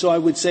 And so I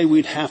would say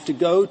we'd have to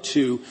go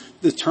to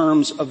the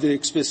terms of the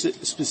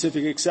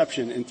specific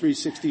exception in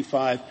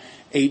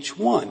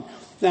 365H1.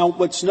 Now,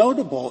 what's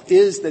notable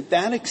is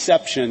that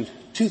exception,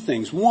 two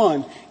things.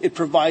 One, it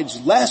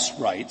provides less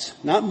rights,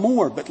 not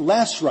more, but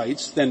less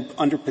rights than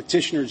under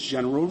petitioner's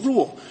general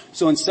rule.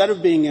 So instead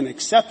of being an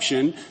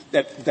exception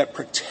that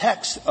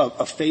protects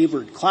a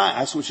favored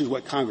class, which is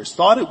what Congress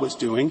thought it was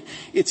doing,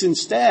 it's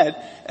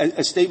instead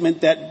a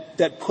statement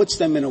that puts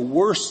them in a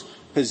worse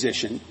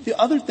position. The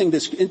other thing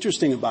that's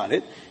interesting about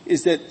it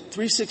is that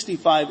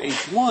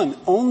 365H1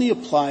 only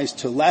applies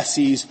to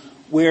lessees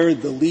where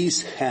the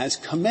lease has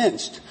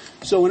commenced.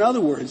 So in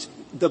other words,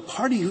 the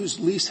party whose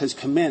lease has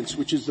commenced,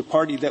 which is the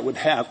party that would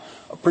have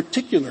a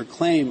particular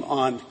claim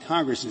on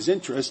Congress's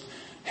interest,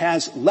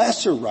 has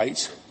lesser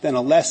rights than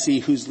a lessee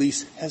whose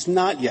lease has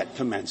not yet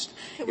commenced.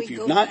 Can we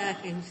go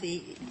back and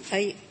see,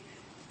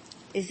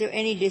 is there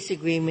any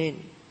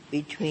disagreement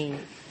between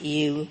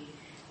you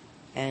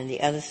and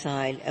the other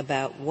side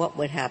about what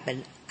would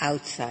happen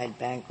outside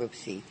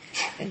bankruptcy?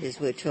 And as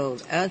we're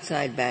told,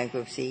 outside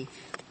bankruptcy,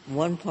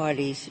 one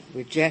party's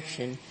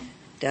rejection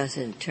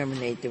doesn't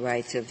terminate the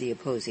rights of the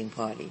opposing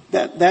party.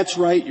 That's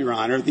right, Your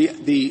Honor.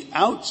 The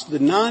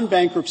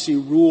non-bankruptcy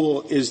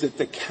rule is that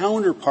the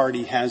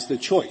counterparty has the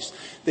choice.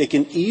 They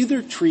can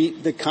either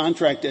treat the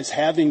contract as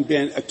having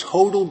been a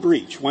total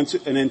breach, once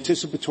an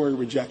anticipatory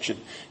rejection.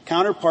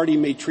 Counterparty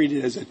may treat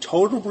it as a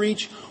total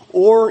breach,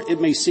 or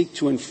it may seek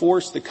to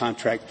enforce the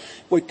contract.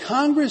 What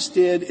Congress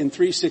did in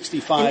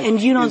 365 and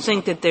you don't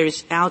think that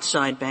there's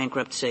outside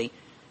bankruptcy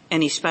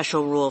any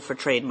special rule for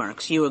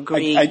trademarks? You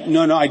agree?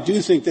 No, I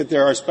do think that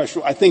there are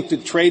I think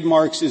that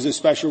trademarks is a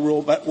special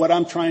rule, but what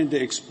I'm trying to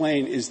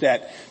explain is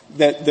that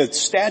the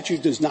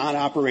statute does not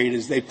operate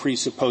as they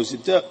presuppose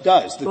it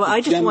does. Well,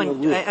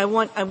 I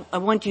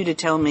want you to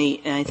tell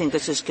me, and I think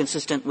this is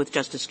consistent with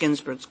Justice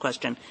Ginsburg's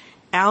question,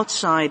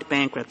 outside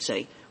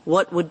bankruptcy,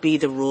 what would be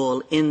the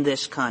rule in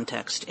this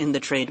context, in the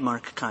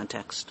trademark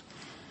context?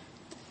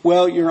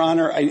 Well, Your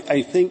Honor,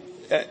 I think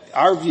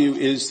our view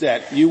is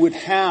that you would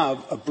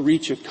have a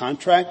breach of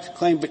contract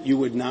claim, but you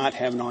would not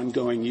have an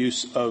ongoing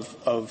use of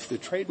the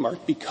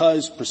trademark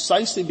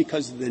precisely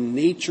because of the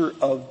nature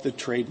of the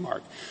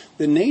trademark.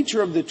 The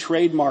nature of the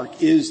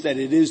trademark is that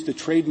it is the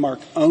trademark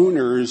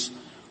owner's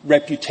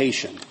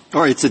reputation. All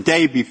right, it's a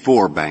day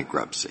before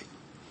bankruptcy.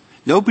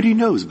 Nobody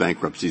knows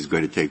bankruptcy is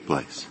going to take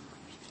place.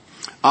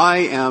 I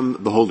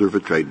am the holder of a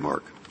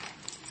trademark.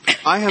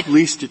 I have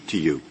leased it to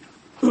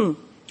you.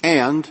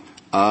 And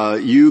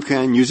you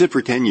can use it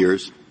for 10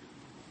 years,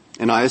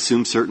 and I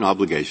assume certain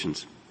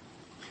obligations.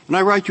 And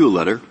I write you a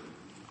letter.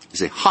 You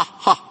say, ha,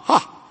 ha,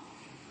 ha,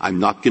 I'm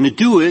not going to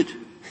do it,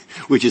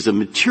 which is a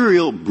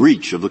material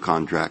breach of the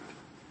contract.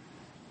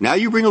 Now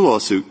you bring a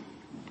lawsuit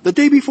the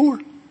day before,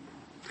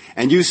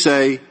 and you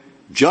say,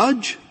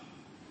 Judge,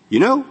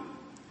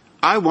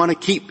 I want to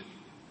keep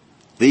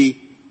the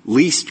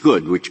leased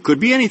good, which could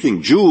be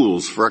anything,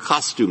 jewels for a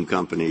costume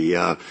company,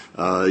 I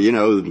don't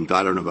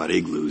know about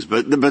igloos,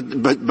 but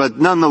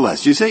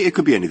nonetheless, you say it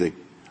could be anything.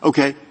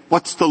 Okay,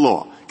 what's the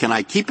law? Can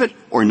I keep it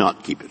or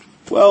not keep it?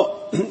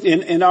 Well,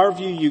 in our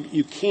view,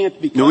 you can't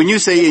because... No, when you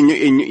say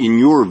in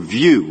your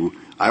view,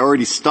 I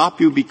already stop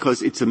you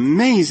because it's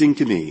amazing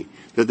to me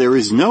that there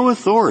is no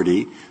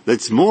authority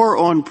that's more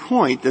on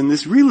point than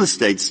this real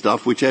estate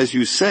stuff, which, as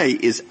you say,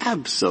 is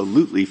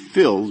absolutely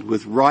filled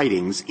with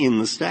writings in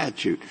the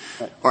statute.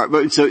 Right. All right,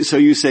 but so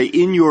you say,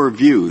 in your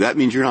view, that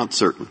means you're not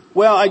certain.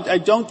 Well, I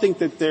don't think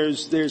that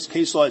there's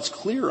case law that's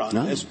clear on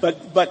this,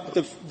 but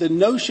the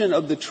notion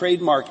of the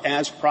trademark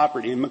as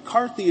property, and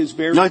McCarthy is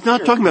very No, I'm clear.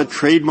 not talking about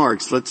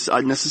trademarks,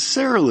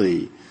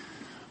 necessarily.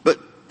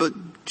 But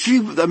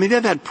gee, I mean,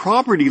 they've had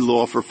property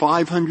law for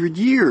 500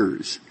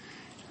 years.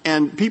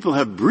 And people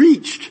have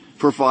breached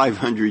for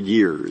 500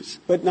 years.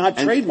 But not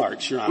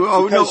trademarks, Your Honor.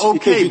 Well,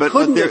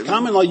 Because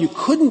common law, you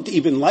couldn't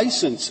even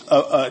license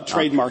a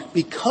trademark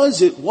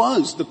because it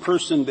was the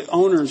person, the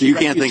owner's So you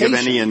reputation. can't think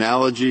of any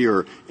analogy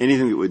or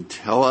anything that would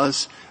tell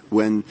us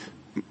when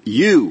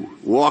you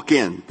walk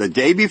in the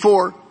day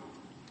before,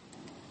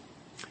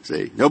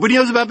 say, nobody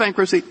knows about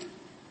bankruptcy,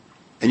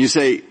 and you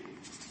say,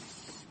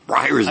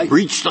 Breyer's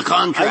breached the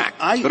contract,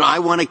 but I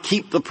want to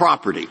keep the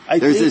property.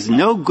 There's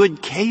no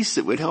good case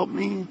that would help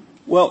me.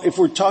 Well, if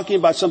we're talking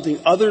about something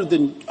other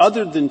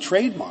than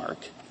trademark,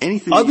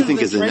 anything that you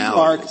think is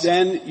analogous,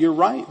 then you're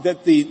right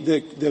that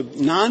the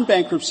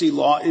non-bankruptcy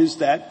law is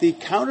that the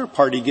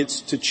counterparty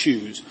gets to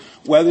choose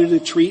whether to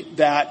treat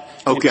that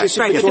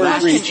anticipatory breach as. The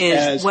question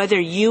is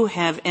whether you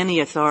have any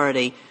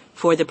authority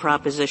for the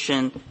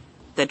proposition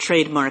that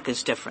trademark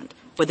is different.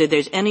 Whether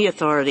there's any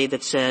authority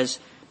that says,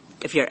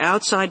 if you're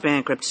outside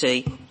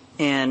bankruptcy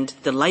and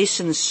the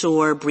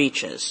licensor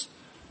breaches,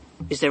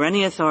 is there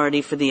any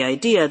authority for the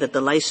idea that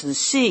the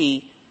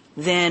licensee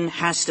then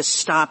has to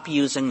stop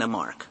using the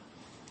mark?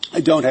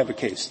 I don't have a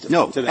case to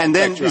that. And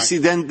then, you see,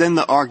 then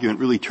the argument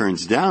really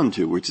turns down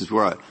to, which is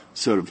where I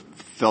sort of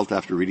felt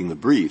after reading the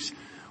briefs,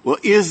 well,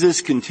 is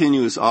this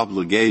continuous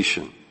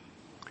obligation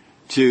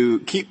to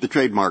keep the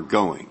trademark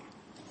going,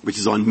 which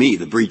is on me,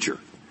 the breacher,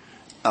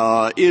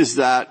 is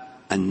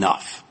that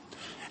enough?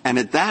 And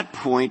at that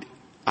point,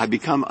 I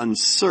become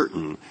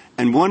uncertain.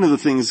 And one of the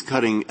things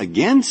cutting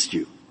against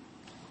you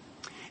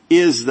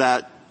is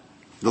that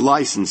the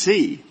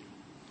licensee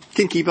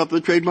can keep up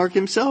the trademark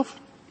himself.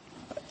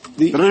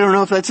 But I don't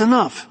know if that's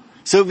enough.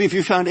 So if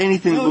you found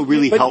anything that will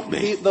really help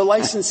me. The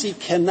licensee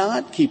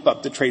cannot keep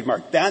up the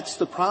trademark. That's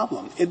the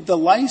problem. The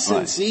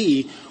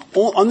licensee,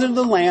 under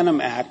the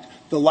Lanham Act,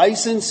 The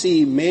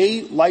licensee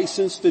may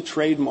license the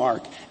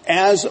trademark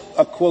as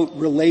a, quote,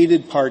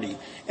 related party.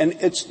 And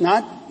it's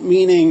not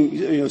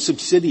meaning,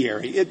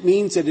 subsidiary. It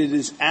means that it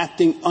is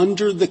acting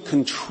under the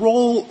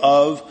control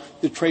of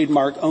the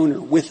trademark owner.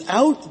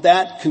 Without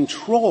that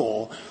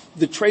control,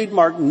 the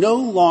trademark no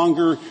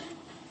longer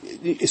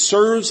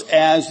serves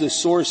as the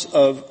source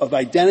of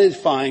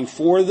identifying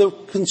for the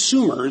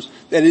consumers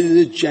that it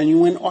is a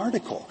genuine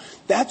article.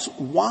 That's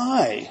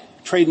why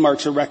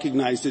trademarks are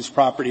recognized as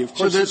property. Of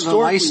course, so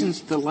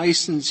the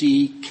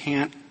licensee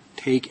can't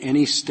take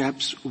any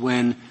steps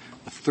when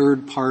a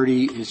third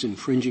party is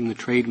infringing the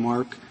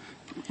trademark,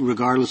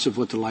 regardless of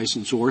what the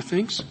licensor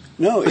thinks?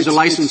 No. Because the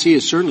licensee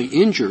is certainly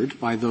injured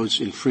by those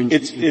infringing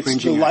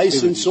It's the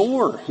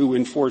licensor who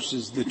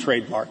enforces the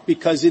trademark,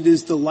 because it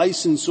is the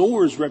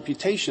licensor's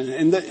reputation.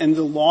 And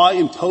the law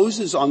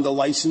imposes on the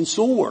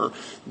licensor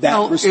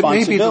that responsibility. It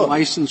may be the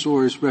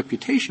licensor's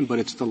reputation, but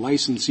it's the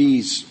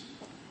licensee's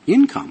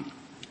income.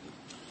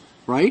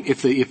 Right?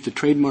 If the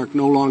trademark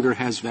no longer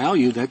has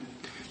value, that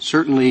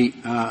certainly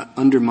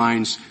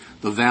undermines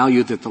the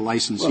value that the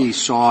licensee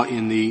saw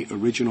in the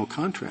original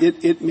contract.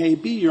 It may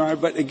be, Your Honor,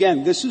 but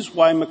again, this is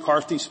why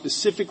McCarthy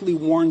specifically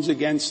warns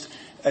against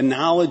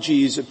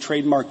analogies of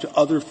trademark to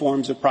other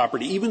forms of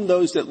property, even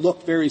those that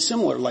look very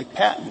similar, like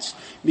patents,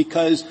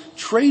 because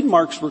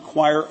trademarks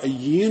require a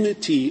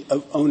unity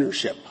of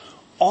ownership.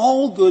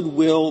 All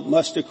goodwill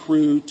must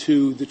accrue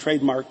to the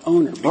trademark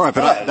owner. All right,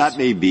 but that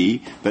may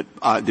be, but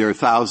there are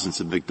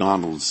thousands of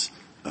McDonald's,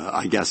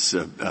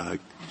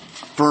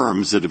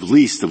 firms that have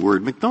leased the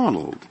word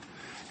McDonald.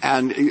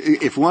 And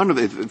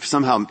if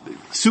somehow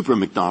Super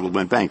McDonald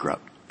went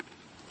bankrupt,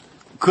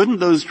 couldn't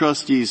those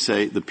trustees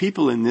say, the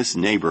people in this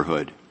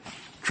neighborhood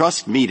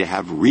trust me to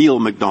have real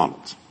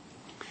McDonald's?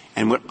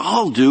 And what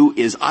I'll do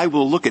is I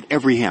will look at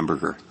every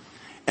hamburger,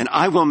 and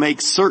I will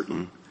make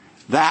certain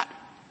that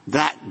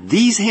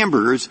these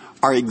hamburgers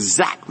are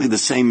exactly the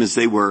same as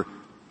they were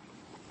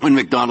when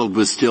McDonald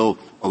was still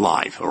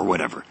alive or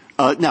whatever.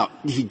 Now,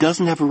 he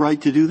doesn't have a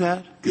right to do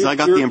that? Because I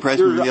got the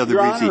impression from the other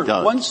briefs he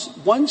does.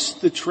 Once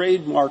the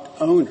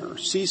trademark owner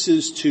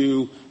ceases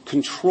to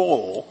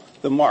control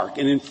the mark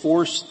and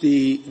enforce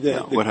the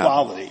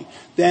quality,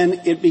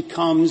 then it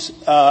becomes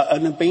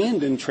an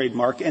abandoned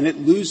trademark and it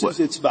loses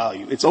its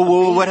value.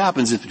 What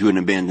happens to an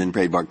abandoned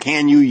trademark?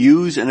 Can you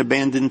use an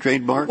abandoned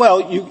trademark?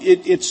 Well,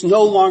 it's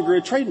no longer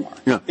a trademark.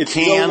 Yeah.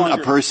 A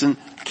person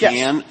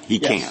can? Yes. He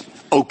can. Yes.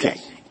 Okay.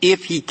 Yes.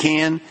 If he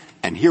can,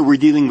 and here we're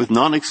dealing with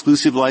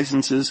non-exclusive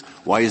licenses,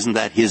 why isn't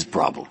that his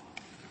problem?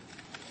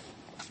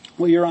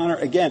 Well, Your Honor,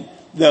 again,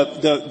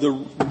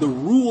 the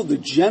rule, the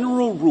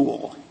general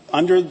rule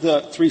under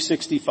the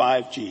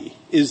 365G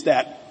is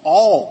that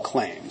all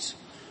claims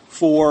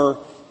for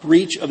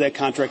breach of that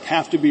contract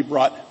have to be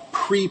brought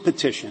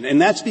pre-petition.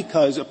 And that's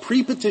because a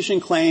pre-petition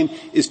claim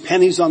is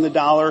pennies on the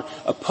dollar.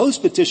 A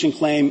post-petition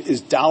claim is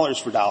dollars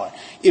for dollar.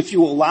 If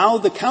you allow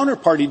the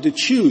counterparty to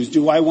choose,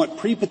 do I want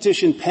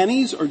pre-petition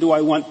pennies or do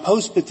I want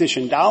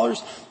post-petition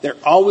dollars, they're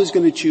always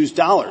going to choose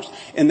dollars.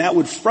 And that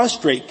would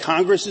frustrate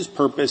Congress's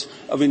purpose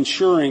of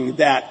ensuring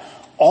that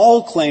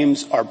all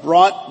claims are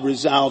brought,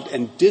 resolved,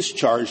 and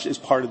discharged as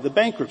part of the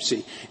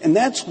bankruptcy. And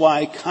that's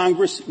why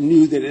Congress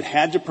knew that it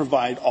had to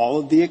provide all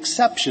of the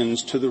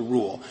exceptions to the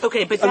rule.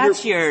 Okay, but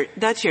that's your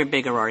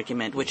bigger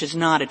argument, which is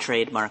not a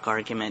trademark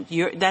argument.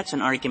 That's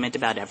an argument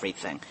about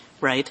everything,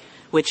 right?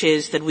 Which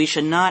is that we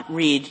should not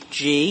read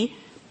G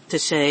to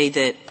say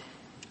that,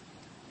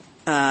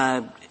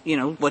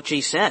 what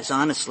G says,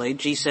 honestly.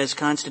 G says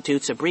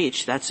constitutes a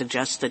breach. That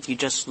suggests that you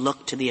just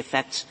look to the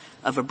effects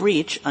of a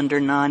breach under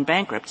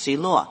non-bankruptcy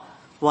law.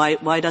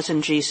 Why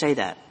doesn't G say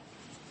that?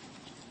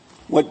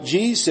 What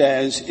G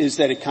says is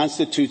that it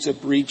constitutes a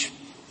breach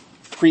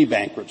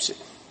pre-bankruptcy.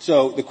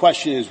 So the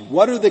question is,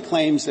 what are the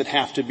claims that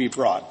have to be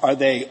brought? Are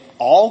they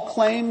all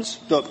claims?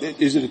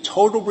 Is it a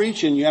total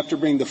breach and you have to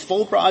bring the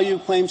full value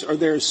of claims? Or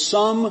there are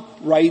some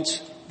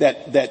rights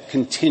that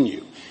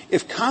continue?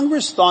 If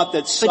Congress thought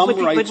that some rights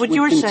would continue. But what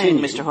you're saying,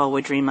 Mr.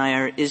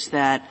 Hallwood-Driemeier, is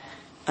that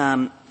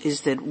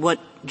what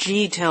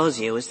G tells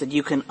you is that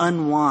you can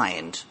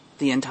unwind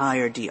the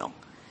entire deal.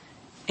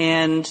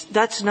 And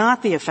that's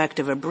not the effect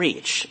of a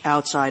breach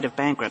outside of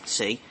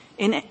bankruptcy,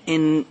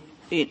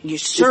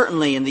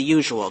 certainly in the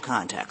usual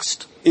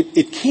context.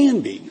 It can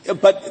be,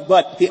 but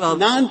the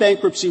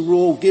non-bankruptcy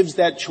rule gives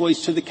that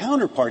choice to the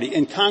counterparty,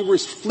 and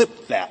Congress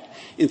flipped that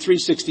in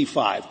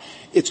 365.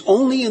 It's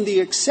only in the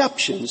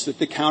exceptions that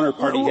the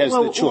counterparty has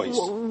the choice.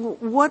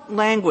 What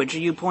language are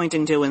you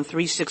pointing to in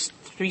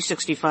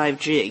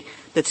 365G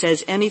that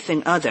says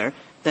anything other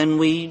than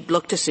we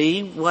look to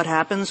see what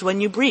happens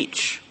when you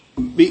breach?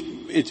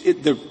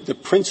 The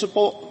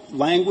principal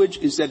language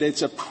is that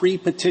it's a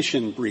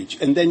pre-petition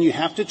breach, and then you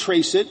have to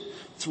trace it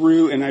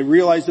through, and I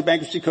realize the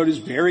bankruptcy code is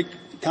very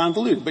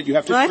convoluted, but you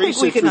have to trace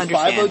it through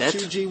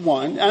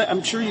 502G1.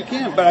 I'm sure you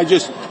can, but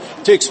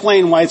to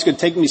explain why it's going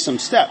to take me some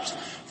steps.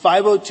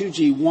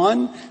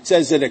 502G1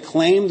 says that a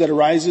claim that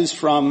arises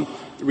from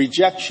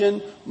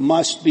rejection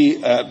must be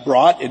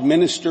brought,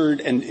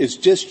 administered, and is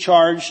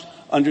discharged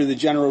under the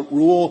general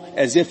rule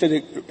as if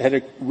it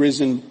had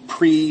arisen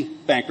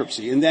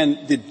pre-bankruptcy. And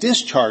then the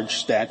discharge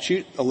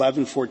statute,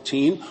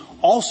 1114,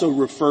 also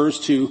refers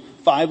to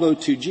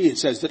 502G. It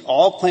says that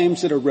all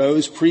claims that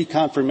arose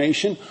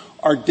pre-confirmation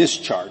are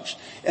discharged.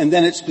 And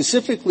then it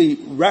specifically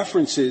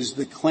references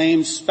the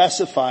claims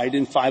specified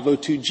in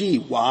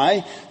 502G.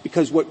 Why?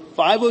 Because what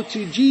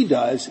 502G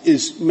does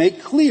is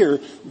make clear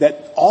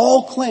that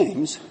all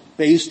claims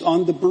based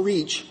on the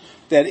breach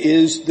that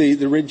is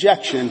the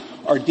rejection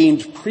are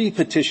deemed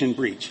pre-petition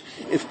breach.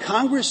 If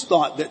Congress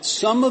thought that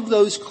some of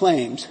those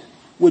claims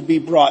would be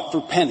brought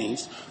for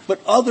pennies, but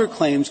other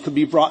claims could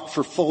be brought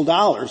for full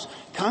dollars,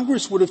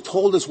 Congress would have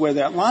told us where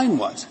that line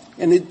was,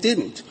 and it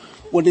didn't.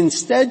 What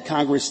instead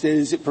Congress did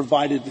is it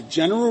provided the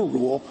general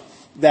rule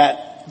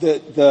that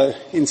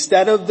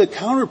instead of the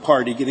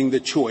counterparty getting the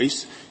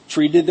choice,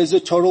 treated as a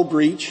total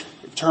breach,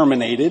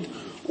 terminated,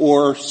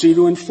 or sue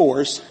to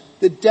enforce,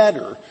 the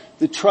debtor,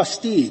 the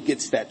trustee,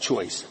 gets that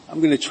choice. I'm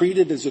going to treat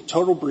it as a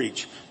total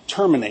breach,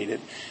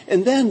 terminated.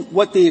 And then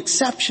what the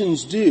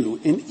exceptions do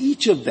in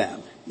each of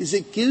them is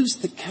it gives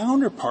the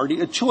counterparty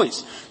a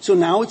choice. So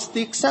now it's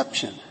the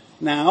exception.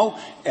 Now,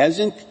 as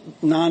in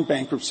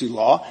non-bankruptcy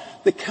law,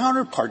 the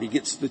counterparty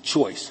gets the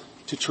choice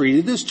to treat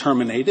it as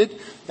terminated.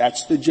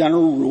 That's the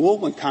general rule.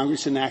 When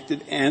Congress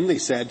enacted N, they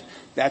said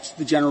that's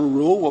the general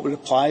rule, what would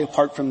apply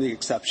apart from the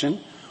exception,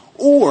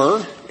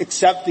 or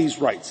accept these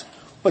rights.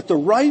 But the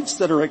rights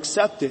that are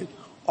accepted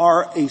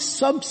are a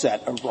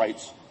subset of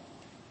rights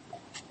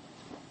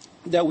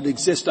that would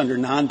exist under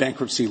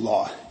non-bankruptcy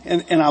law.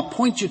 And I'll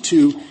point you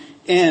to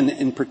N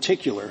in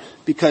particular,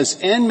 because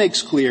N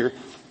makes clear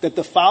that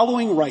the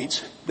following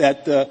rights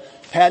that the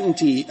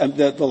patentee,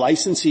 the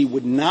licensee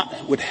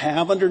would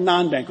have under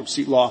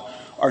non-bankruptcy law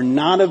are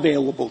not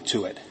available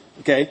to it.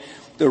 Okay?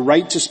 The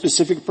right to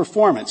specific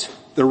performance,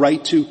 the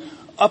right to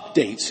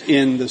updates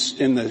in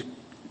the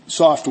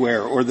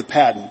software or the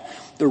patent,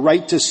 the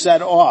right to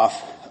set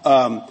off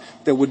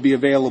that would be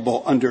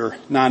available under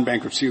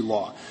non-bankruptcy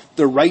law,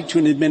 the right to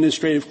an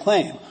administrative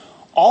claim.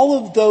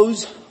 All of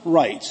those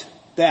rights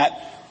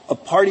that a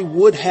party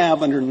would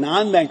have under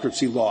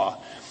non-bankruptcy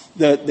law,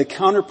 the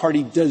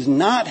counterparty does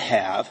not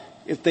have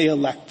if they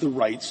elect the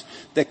rights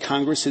that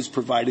Congress has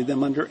provided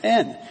them under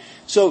N.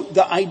 So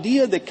the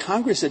idea that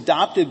Congress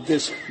adopted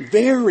this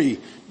very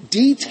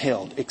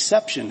detailed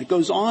exception that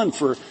goes on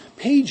for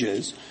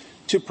pages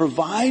to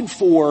provide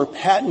for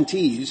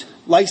patentees,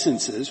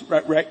 licenses,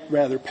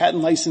 rather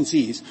patent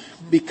licensees,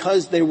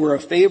 because they were a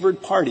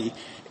favored party,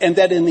 and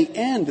that in the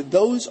end,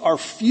 those are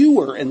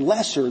fewer and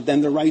lesser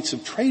than the rights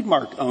of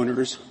trademark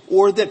owners,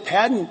 or that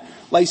patent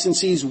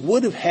licensees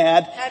would have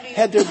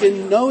had there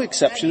been no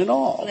exception at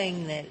all. How do you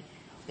explain that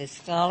the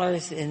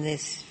scholars in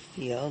this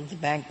field, the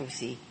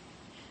bankruptcy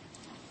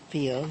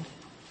field,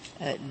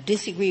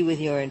 disagree with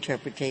your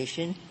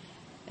interpretation,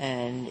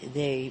 and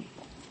they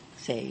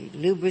say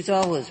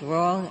Lubrizol was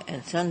wrong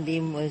and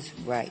Sunbeam was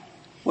right?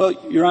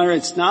 Well, Your Honor,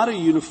 it's not a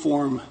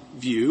uniform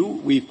view.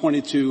 We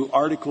pointed to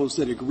articles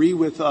that agree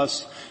with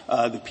us.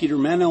 The Peter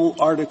Menel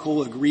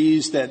article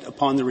agrees that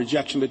upon the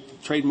rejection of a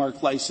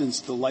trademark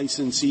license, the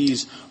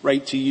licensee's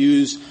right to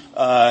use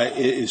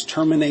is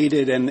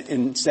terminated, and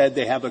instead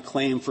they have a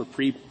claim for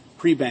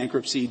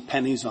pre-bankruptcy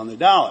pennies on the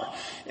dollar.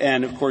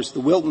 And, of course,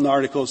 the Wilton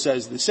article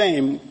says the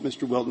same.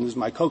 Mr. Wilton is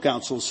my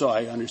co-counsel, so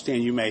I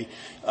understand you may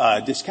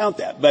discount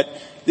that. But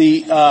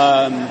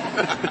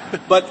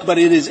but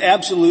it is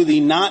absolutely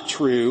not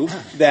true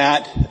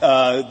that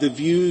the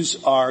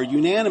views are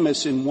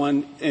unanimous in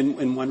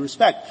one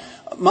respect.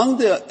 Among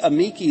the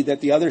amici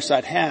that the other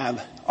side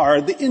have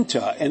are the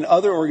INTA and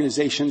other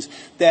organizations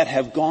that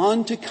have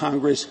gone to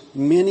Congress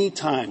many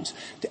times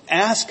to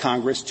ask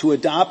Congress to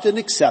adopt an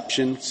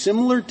exception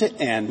similar to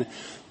N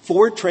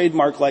for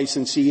trademark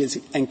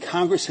licensees, and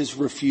Congress has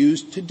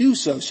refused to do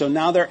so. So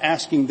now they're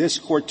asking this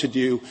court to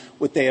do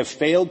what they have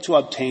failed to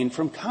obtain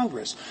from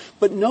Congress.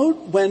 But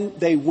note when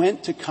they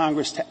went to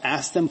Congress to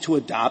ask them to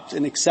adopt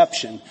an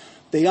exception,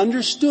 they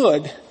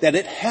understood that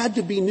it had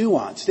to be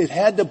nuanced. It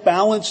had to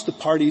balance the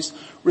parties'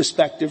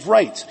 respective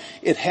rights.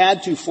 It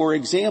had to, for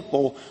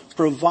example,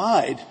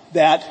 provide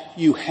that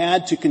you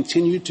had to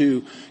continue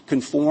to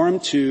conform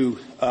to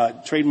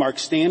trademark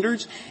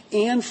standards,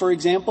 and, for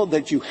example,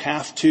 that you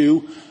have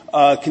to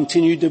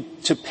continue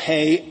to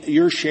pay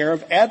your share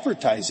of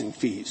advertising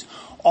fees.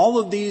 All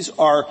of these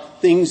are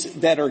things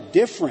that are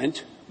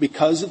different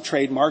because of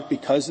trademark,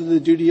 because of the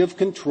duty of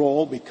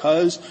control,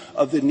 because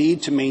of the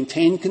need to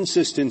maintain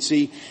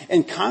consistency.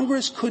 And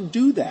Congress could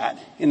do that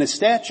in a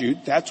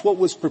statute. That's what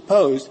was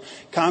proposed.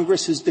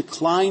 Congress has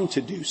declined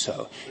to do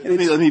so.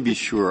 Let me be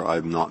sure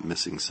I'm not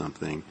missing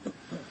something.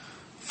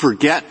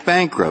 Forget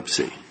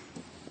bankruptcy.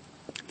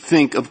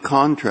 Think of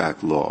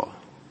contract law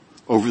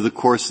over the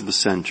course of the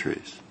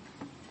centuries.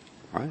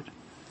 Right?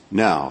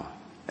 Now,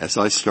 as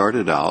I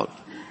started out,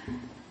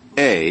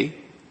 A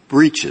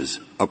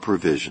breaches a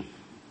provision.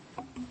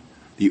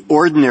 The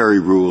ordinary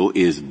rule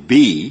is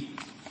B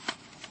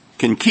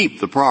can keep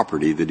the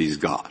property that he's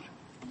got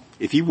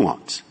if he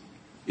wants.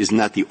 Isn't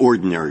that the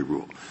ordinary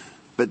rule?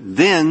 But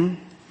then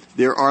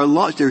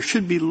There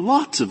should be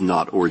lots of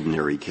not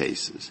ordinary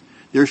cases.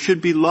 There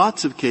should be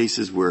lots of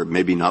cases where,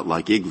 maybe not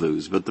like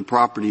igloos, but the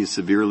property is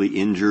severely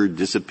injured,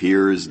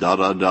 disappears,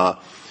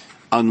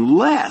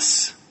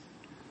 unless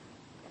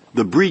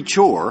the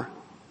breachor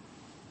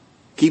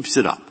keeps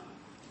it up.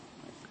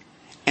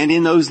 And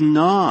in those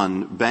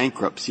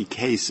non-bankruptcy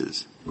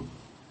cases,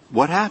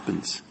 what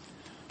happens?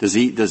 What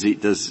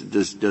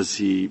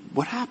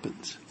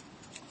happens?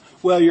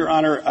 Well, Your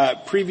Honor,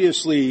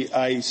 previously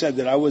I said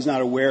that I was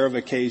not aware of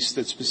a case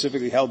that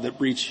specifically held that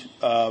breach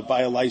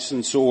by a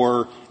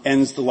licensor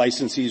ends the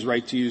licensee's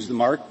right to use the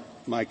mark.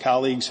 My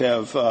colleagues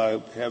have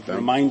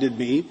reminded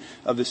me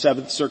of the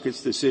Seventh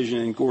Circuit's decision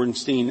in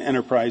Gordonstein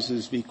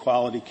Enterprises v.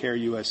 Quality Care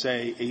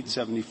USA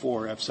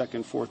 874 F.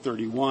 2nd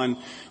 431,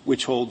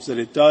 which holds that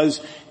it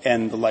does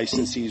end the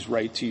licensee's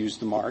right to use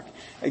the mark.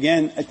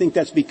 Again, I think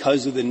that's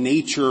because of the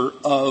nature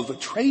of a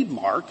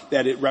trademark,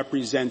 that it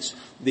represents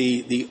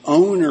the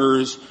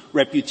owner's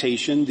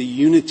reputation, the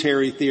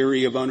unitary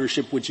theory of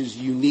ownership, which is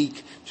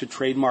unique to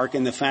trademark,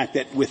 and the fact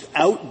that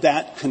without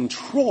that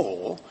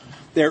control,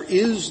 there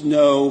is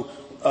no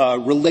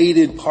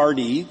related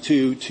party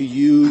to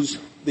use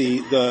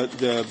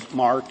the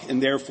mark,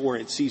 and therefore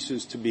it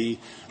ceases to be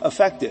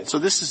effective. So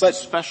this is a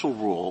special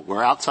rule.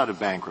 We're outside of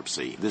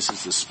bankruptcy. This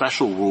is a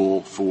special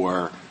rule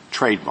for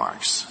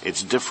trademarks.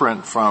 It's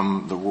different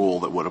from the rule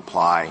that would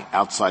apply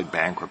outside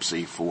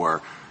bankruptcy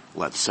for,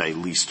 let's say,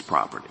 leased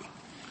property.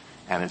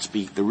 And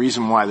the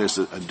reason why there's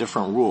a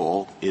different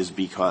rule is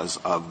because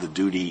of the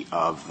duty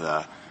of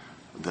the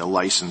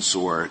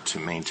licensor to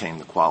maintain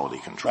the quality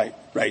control.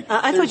 Right.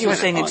 I thought you were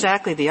saying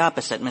exactly the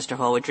opposite, Mr.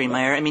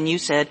 Hallwood-Driemeier. I mean, you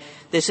said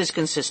this is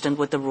consistent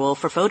with the rule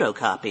for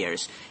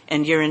photocopiers,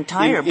 and your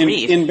entire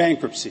brief in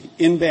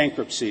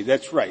bankruptcy.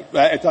 That's right.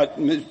 I thought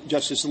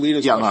Justice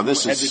Alito's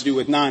question had to do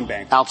with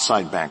non-bankruptcy.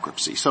 Outside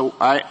bankruptcy. So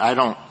I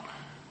don't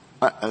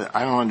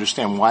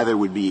understand why there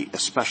would be a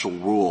special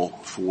rule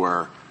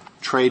for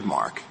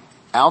trademark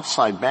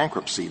outside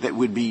bankruptcy it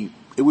would be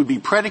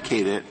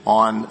predicated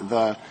on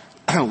the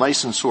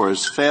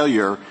licensor's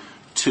failure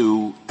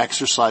to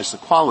exercise the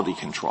quality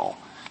control.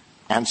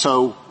 And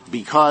so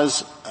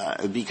because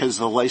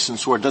the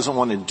licensor doesn't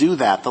want to do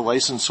that, the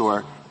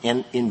licensor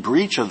in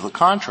breach of the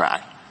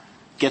contract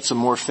gets a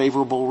more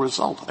favorable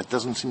result. It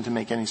doesn't seem to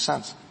make any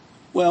sense.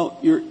 Well,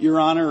 Your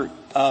Honor,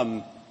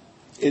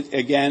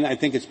 again, I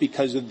think it's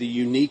because of the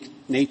unique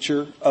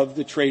nature of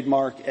the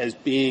trademark as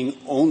being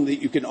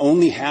you can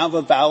only have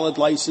a valid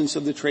license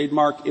of the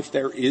trademark if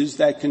there is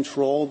that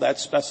control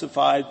that's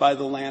specified by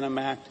the Lanham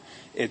Act.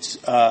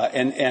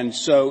 And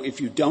so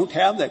if you don't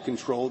have that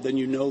control, then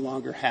you no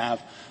longer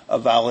have a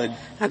valid.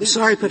 I'm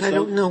sorry, but I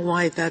don't know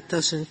why that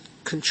doesn't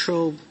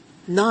control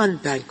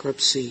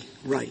non-bankruptcy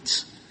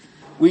rights.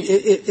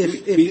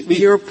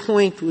 Your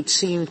point would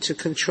seem to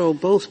control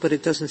both, but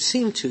it doesn't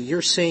seem to.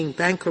 You're saying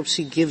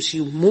bankruptcy gives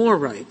you more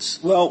rights.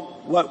 Well,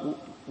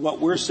 what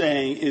we're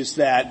saying is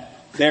that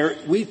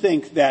we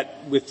think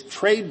that with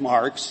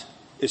trademarks,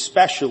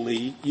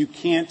 especially, you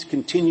can't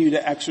continue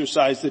to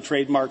exercise the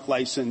trademark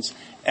license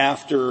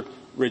after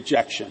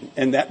rejection,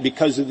 and that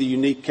because of the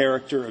unique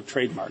character of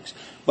trademarks.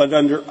 But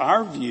under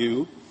our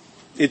view,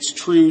 it's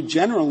true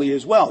generally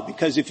as well,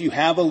 because if you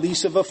have a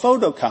lease of a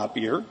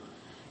photocopier,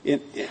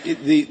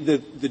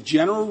 the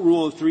general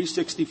rule of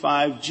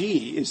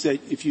 365G is that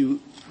if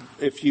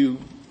you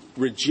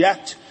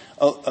reject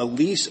a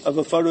lease of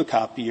a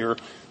photocopier,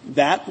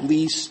 that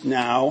lease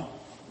now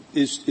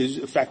is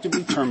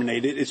effectively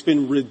terminated. It's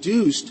been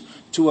reduced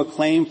to a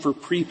claim for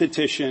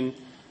pre-petition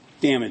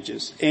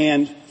damages.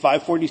 And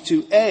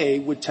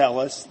 542A would tell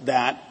us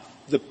that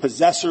the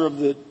possessor of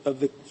the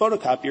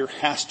photocopier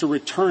has to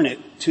return it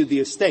to the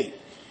estate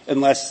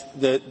unless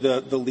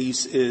the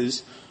lease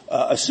is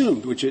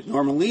assumed, which it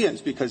normally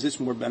is because it's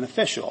more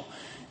beneficial.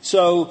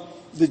 So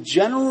the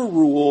general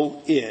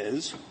rule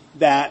is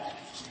that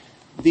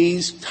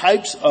these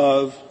types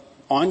of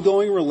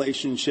ongoing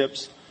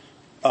relationships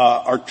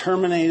are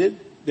terminated.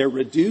 They're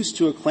reduced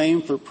to a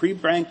claim for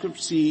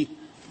pre-bankruptcy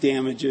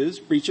damages,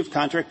 breach of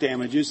contract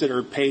damages that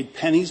are paid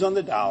pennies on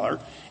the dollar,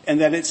 and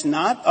that it's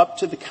not up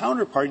to the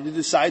counterparty to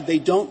decide they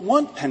don't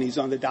want pennies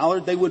on the dollar.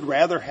 They would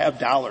rather have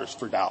dollars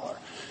for dollar.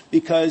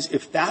 Because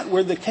if that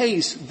were the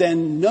case,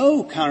 then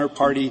no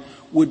counterparty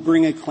would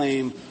bring a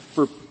claim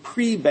for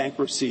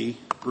pre-bankruptcy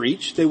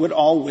breach. They would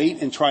all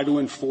wait and try to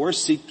enforce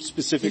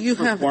specific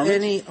performance. Do you have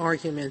any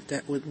argument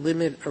that would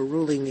limit a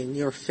ruling in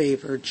your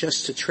favor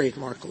just to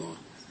trademark law?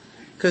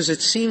 Because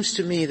it seems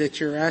to me that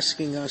you're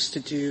asking us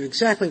to do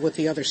exactly what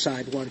the other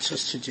side wants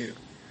us to do,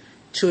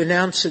 to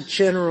announce a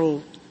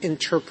general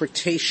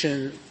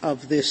interpretation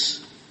of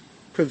this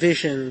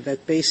provision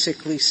that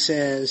basically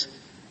says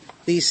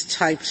these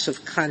types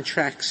of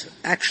contracts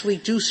actually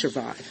do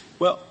survive.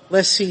 Well,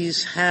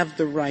 lessees have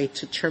the right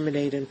to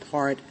terminate in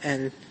part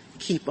and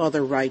keep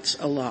other rights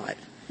alive.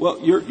 Well,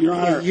 Your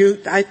Honor,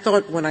 I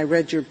thought when I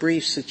read your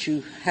briefs that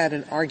you had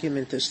an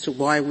argument as to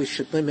why we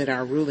should limit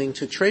our ruling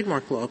to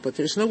trademark law, but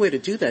there's no way to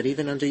do that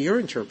even under your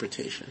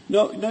interpretation.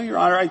 No, Your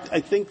Honor.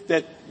 I think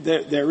that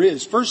There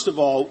is. First of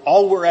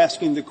all we're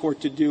asking the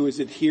court to do is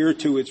adhere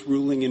to its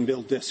ruling in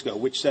Bill Disco,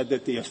 which said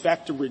that the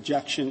effect of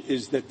rejection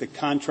is that the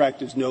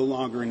contract is no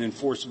longer an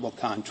enforceable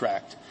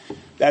contract.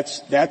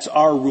 That's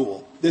our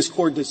rule. This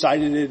court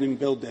decided it in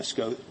Bill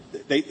Disco.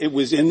 It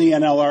was in the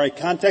NLRA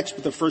context,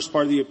 but the first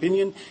part of the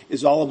opinion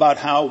is all about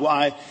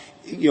why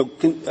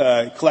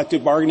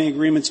collective bargaining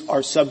agreements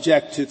are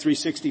subject to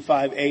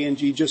 365 A and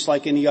G just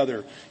like any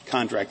other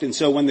contract. And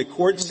so when the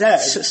court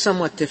says that's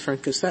somewhat different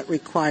because that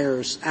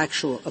requires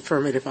actual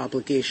affirmative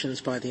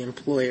obligations by the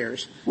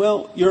employers.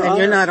 Well, Your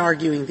Honor, you're not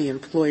arguing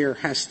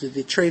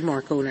the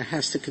trademark owner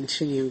has to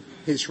continue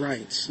his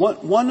rights.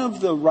 One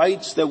of the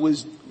rights that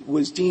was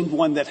deemed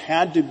one that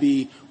had to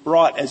be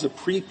brought as a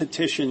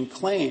pre-petition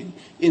claim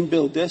in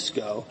Bill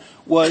Disco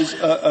was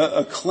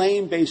a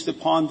claim based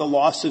upon the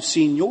loss of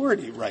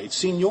seniority rights.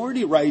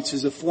 Seniority rights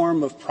is a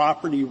form of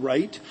property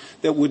right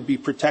that would be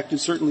protected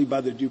certainly by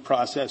the Due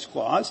Process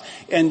Clause,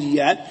 and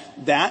yet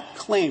that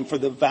claim for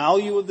the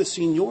value of the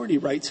seniority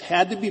rights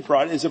had to be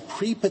brought as a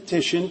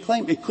pre-petition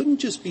claim. It couldn't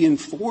just be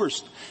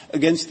enforced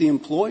against the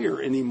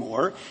employer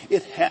anymore.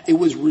 It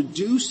was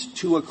reduced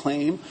to a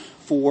claim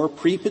for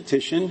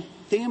pre-petition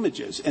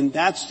damages, and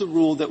that's the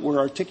rule that we're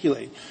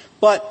articulating.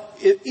 But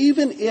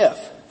even if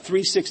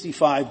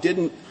 365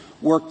 didn't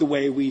work the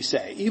way we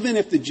say, even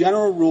if the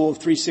general rule of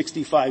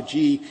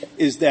 365G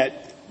is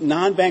that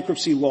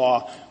non-bankruptcy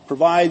law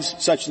provides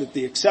such that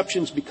the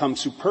exceptions become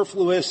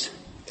superfluous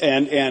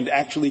and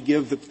actually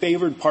give the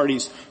favored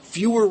parties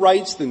fewer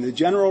rights than the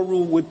general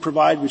rule would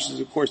provide, which is,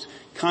 of course,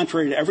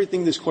 contrary to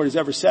everything this Court has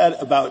ever said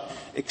about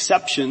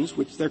exceptions,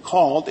 which they're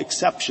called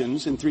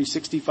exceptions in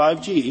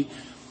 365G,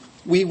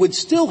 we would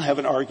still have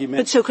an argument.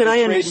 But so could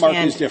I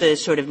understand the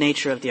sort of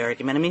nature of the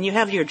argument? I mean, you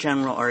have your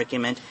general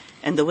argument,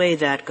 and the way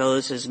that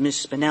goes is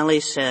Ms.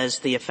 Spinelli says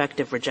the effect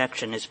of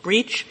rejection is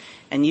breach,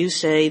 and you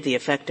say the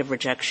effect of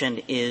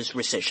rejection is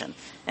rescission.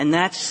 And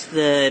that's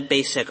the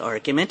basic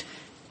argument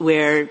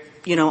where,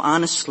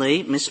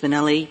 honestly, Ms.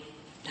 Spinelli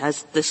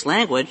has this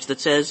language that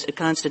says it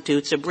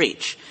constitutes a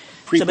breach.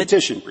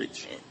 Pre-petition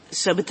breach.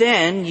 But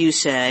then you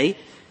say,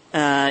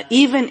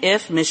 even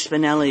if Ms.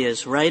 Spinelli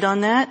is right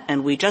on that,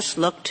 and we just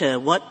look to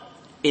what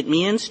it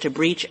means to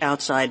breach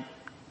outside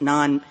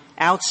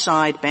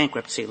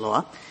bankruptcy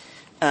law,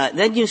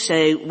 then you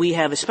say we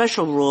have a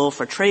special rule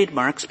for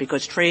trademarks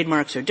because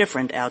trademarks are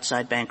different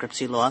outside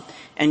bankruptcy law,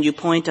 and you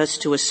point us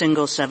to a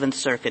single Seventh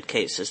Circuit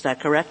case. Is that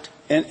correct?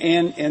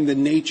 And the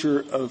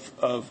nature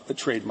of a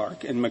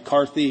trademark. And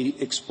McCarthy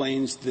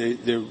explains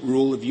the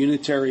rule of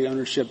unitary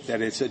ownership,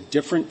 that it's a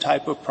different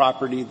type of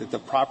property, that the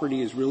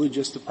property is really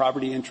just the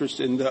property interest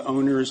in the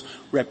owner's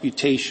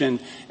reputation,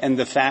 and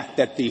the fact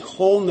that the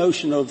whole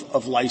notion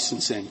of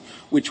licensing,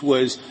 which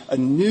was a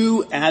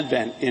new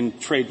advent in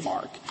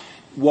trademark,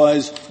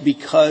 was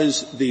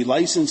because the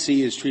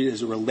licensee is treated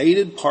as a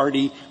related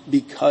party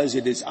because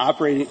it is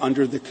operating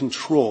under the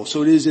control.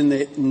 So it is in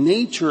the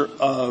nature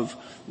of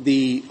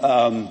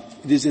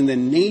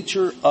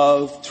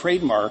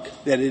trademark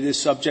that it is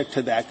subject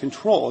to that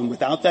control, and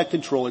without that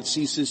control it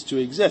ceases to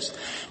exist.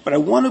 But I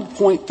want to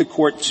point the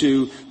Court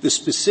to the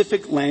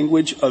specific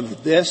language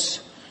of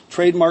this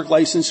trademark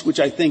license, which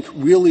I think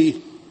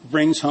really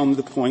brings home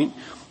the point.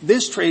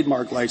 This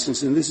trademark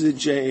license, and this is at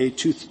JA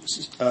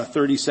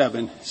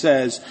 237,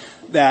 says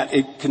that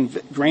it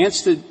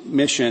grants the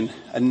mission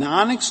a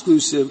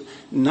non-exclusive,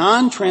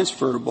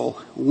 non-transferable,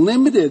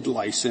 limited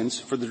license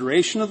for the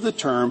duration of the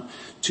term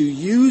to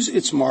use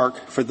its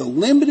mark for the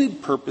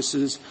limited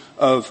purposes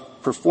of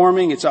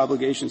performing its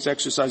obligations,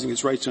 exercising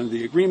its rights under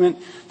the agreement,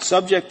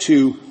 subject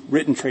to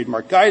written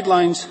trademark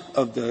guidelines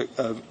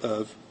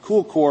of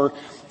Cool Corps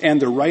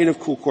and the right of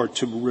Cool Corps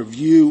to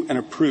review and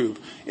approve.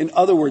 In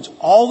other words,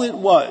 all it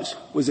was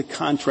a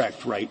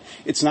contract right.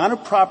 It's not a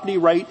property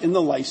right in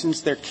the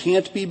license. There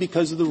can't be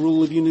because of the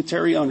rule of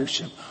unitary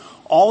ownership.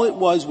 All it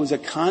was a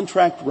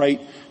contract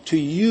right to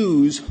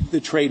use the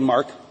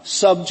trademark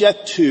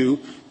subject to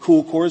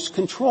Cool Corps'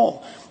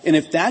 control. And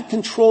if that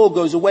control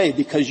goes away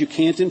because you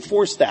can't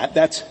enforce that,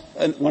 that's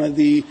one of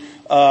the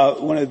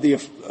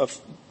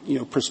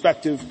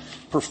prospective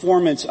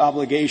performance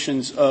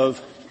obligations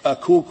of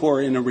Cool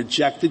Corps in a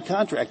rejected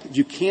contract. If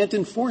you can't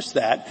enforce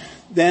that,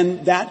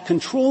 then that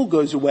control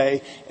goes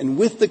away, and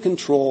with the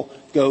control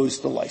goes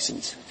the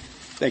license.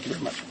 Thank you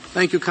very much.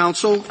 Thank you,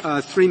 counsel.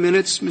 3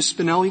 minutes, Ms.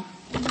 Spinelli.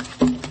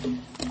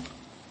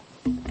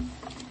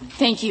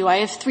 Thank you. I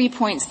have 3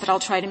 points that I'll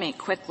try to make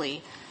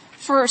quickly.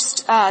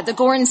 First, the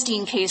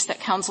Gorenstein case that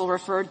counsel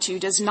referred to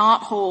does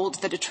not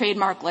hold that a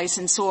trademark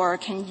licensor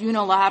can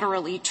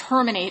unilaterally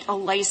terminate a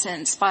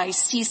license by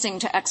ceasing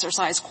to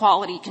exercise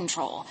quality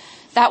control.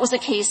 That was a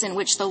case in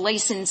which the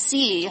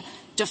licensee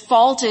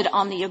defaulted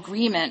on the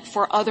agreement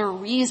for other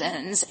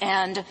reasons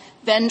and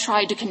then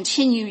tried to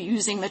continue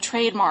using the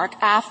trademark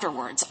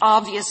afterwards.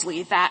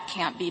 Obviously, that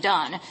can't be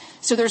done.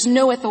 So there's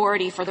no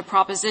authority for the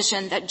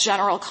proposition that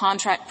general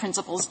contract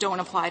principles don't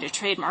apply to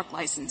trademark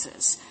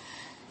licenses.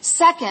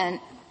 Second,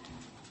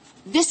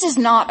 this is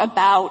not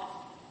about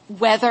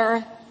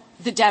whether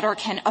the debtor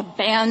can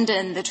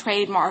abandon the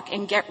trademark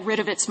and get rid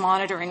of its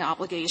monitoring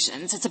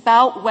obligations. It's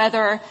about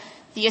whether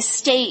the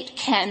estate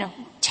can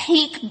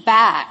take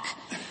back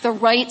the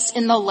rights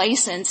in the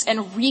license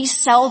and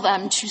resell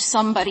them to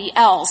somebody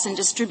else and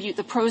distribute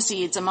the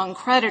proceeds among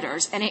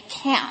creditors, and it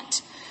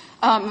can't.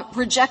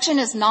 Rejection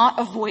is not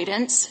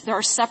avoidance. There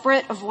are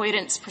separate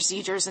avoidance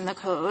procedures in the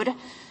code.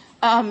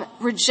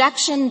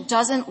 Rejection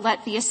doesn't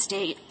let the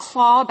estate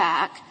claw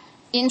back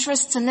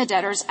interests in the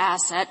debtor's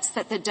assets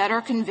that the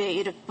debtor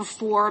conveyed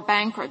before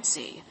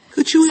bankruptcy.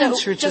 Could you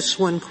answer just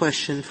one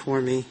question for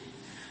me?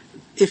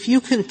 If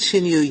you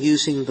continue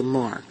using the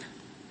mark,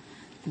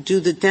 do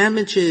the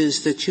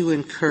damages that you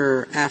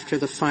incur after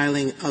the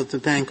filing of the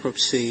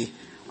bankruptcy,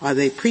 are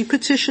they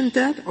pre-petition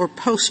debt or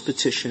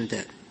post-petition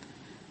debt?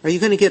 Are you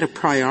going to get a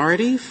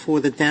priority for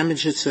the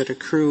damages that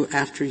accrue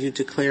after you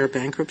declare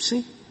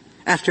bankruptcy?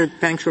 After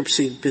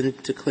bankruptcy has been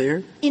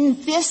declared?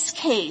 In this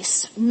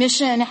case,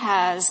 Mission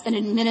has an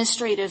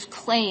administrative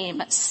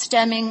claim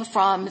stemming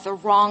from the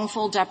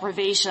wrongful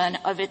deprivation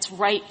of its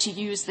right to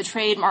use the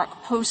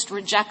trademark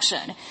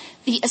post-rejection.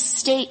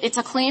 It's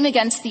a claim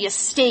against the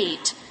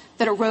estate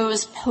that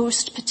arose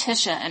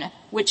post-petition,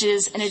 which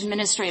is an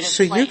administrative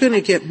claim. So you're going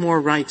to get more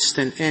rights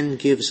than N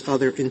gives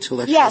other intellectual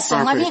property. Yes,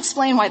 and let me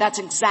explain why that's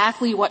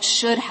exactly what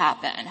should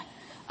happen.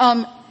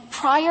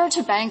 Prior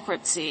to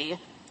bankruptcy,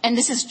 and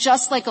this is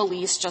just like a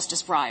lease,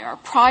 Justice Breyer,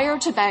 prior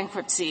to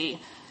bankruptcy,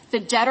 the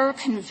debtor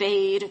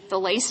conveyed the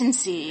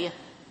licensee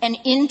an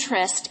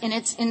interest in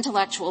its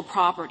intellectual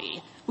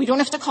property. We don't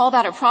have to call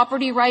that a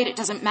property right. It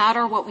doesn't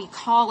matter what we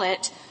call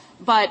it,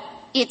 but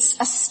it's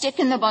a stick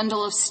in the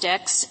bundle of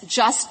sticks,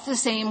 just the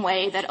same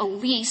way that a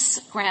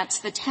lease grants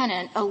the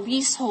tenant a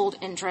leasehold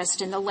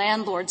interest in the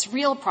landlord's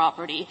real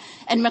property,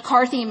 and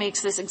McCarthy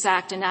makes this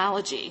exact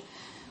analogy.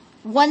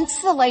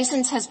 Once the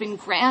license has been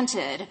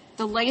granted,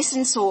 the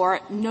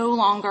licensor no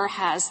longer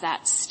has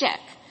that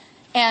stick.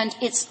 And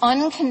it's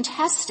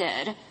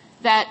uncontested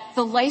that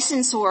the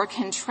licensor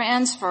can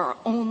transfer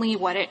only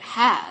what it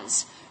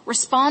has.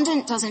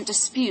 Respondent doesn't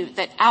dispute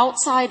that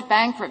outside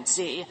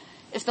bankruptcy,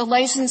 if the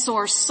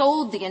licensor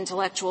sold the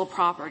intellectual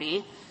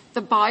property,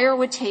 the buyer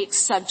would take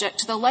subject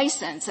to the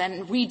license.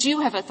 And we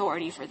do have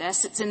authority for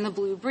this. It's in the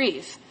blue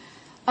brief.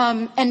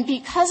 And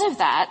because of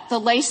that, the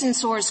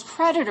licensor's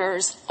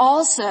creditors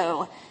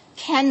also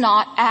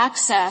cannot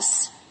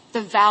access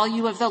the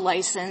value of the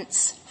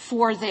license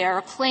for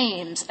their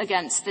claims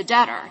against the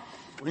debtor.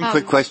 One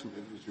quick question.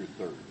 This is your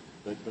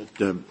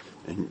third.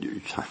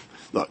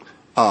 Look,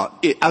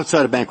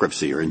 outside of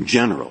bankruptcy or in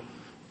general,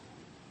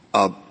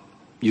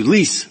 you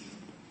lease.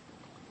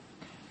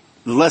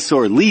 The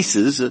lessor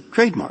leases a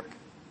trademark.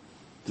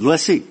 The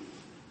lessee.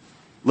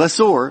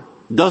 Lessor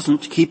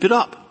doesn't keep it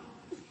up.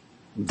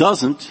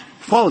 Doesn't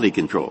quality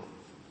control.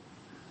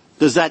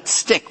 Does that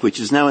stick, which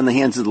is now in the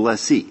hands of the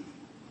lessee,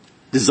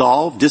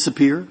 dissolve,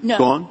 disappear, No.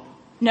 gone?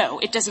 No,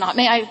 it does not.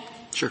 May I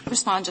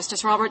respond,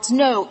 Justice Roberts?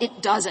 No,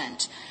 it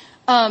doesn't.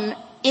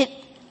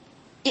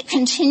 It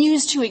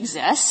continues to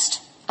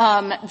exist.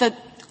 The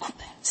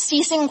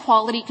ceasing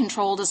quality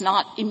control does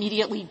not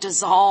immediately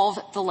dissolve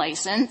the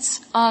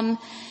license.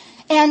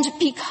 And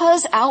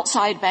because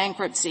outside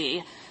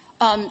bankruptcy,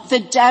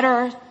 the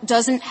debtor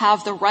doesn't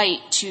have the right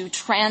to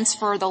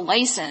transfer the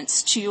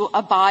license to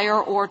a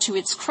buyer or to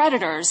its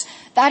creditors.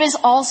 That is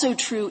also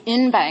true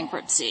in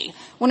bankruptcy.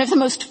 One of the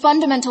most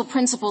fundamental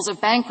principles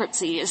of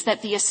bankruptcy is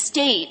that the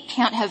estate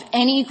can't have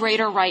any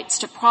greater rights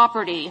to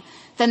property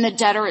than the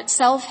debtor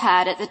itself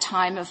had at the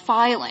time of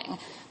filing.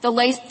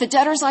 The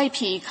debtor's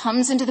IP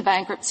comes into the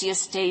bankruptcy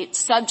estate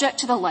subject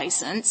to the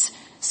license,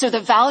 so the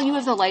value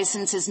of the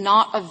license is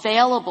not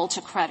available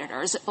to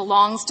creditors. It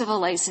belongs to the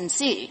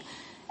licensee.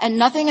 And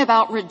nothing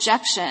about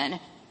rejection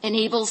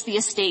enables the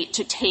estate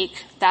to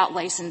take that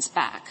license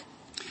back.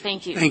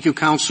 Thank you. Thank you,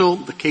 counsel.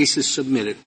 The case is submitted.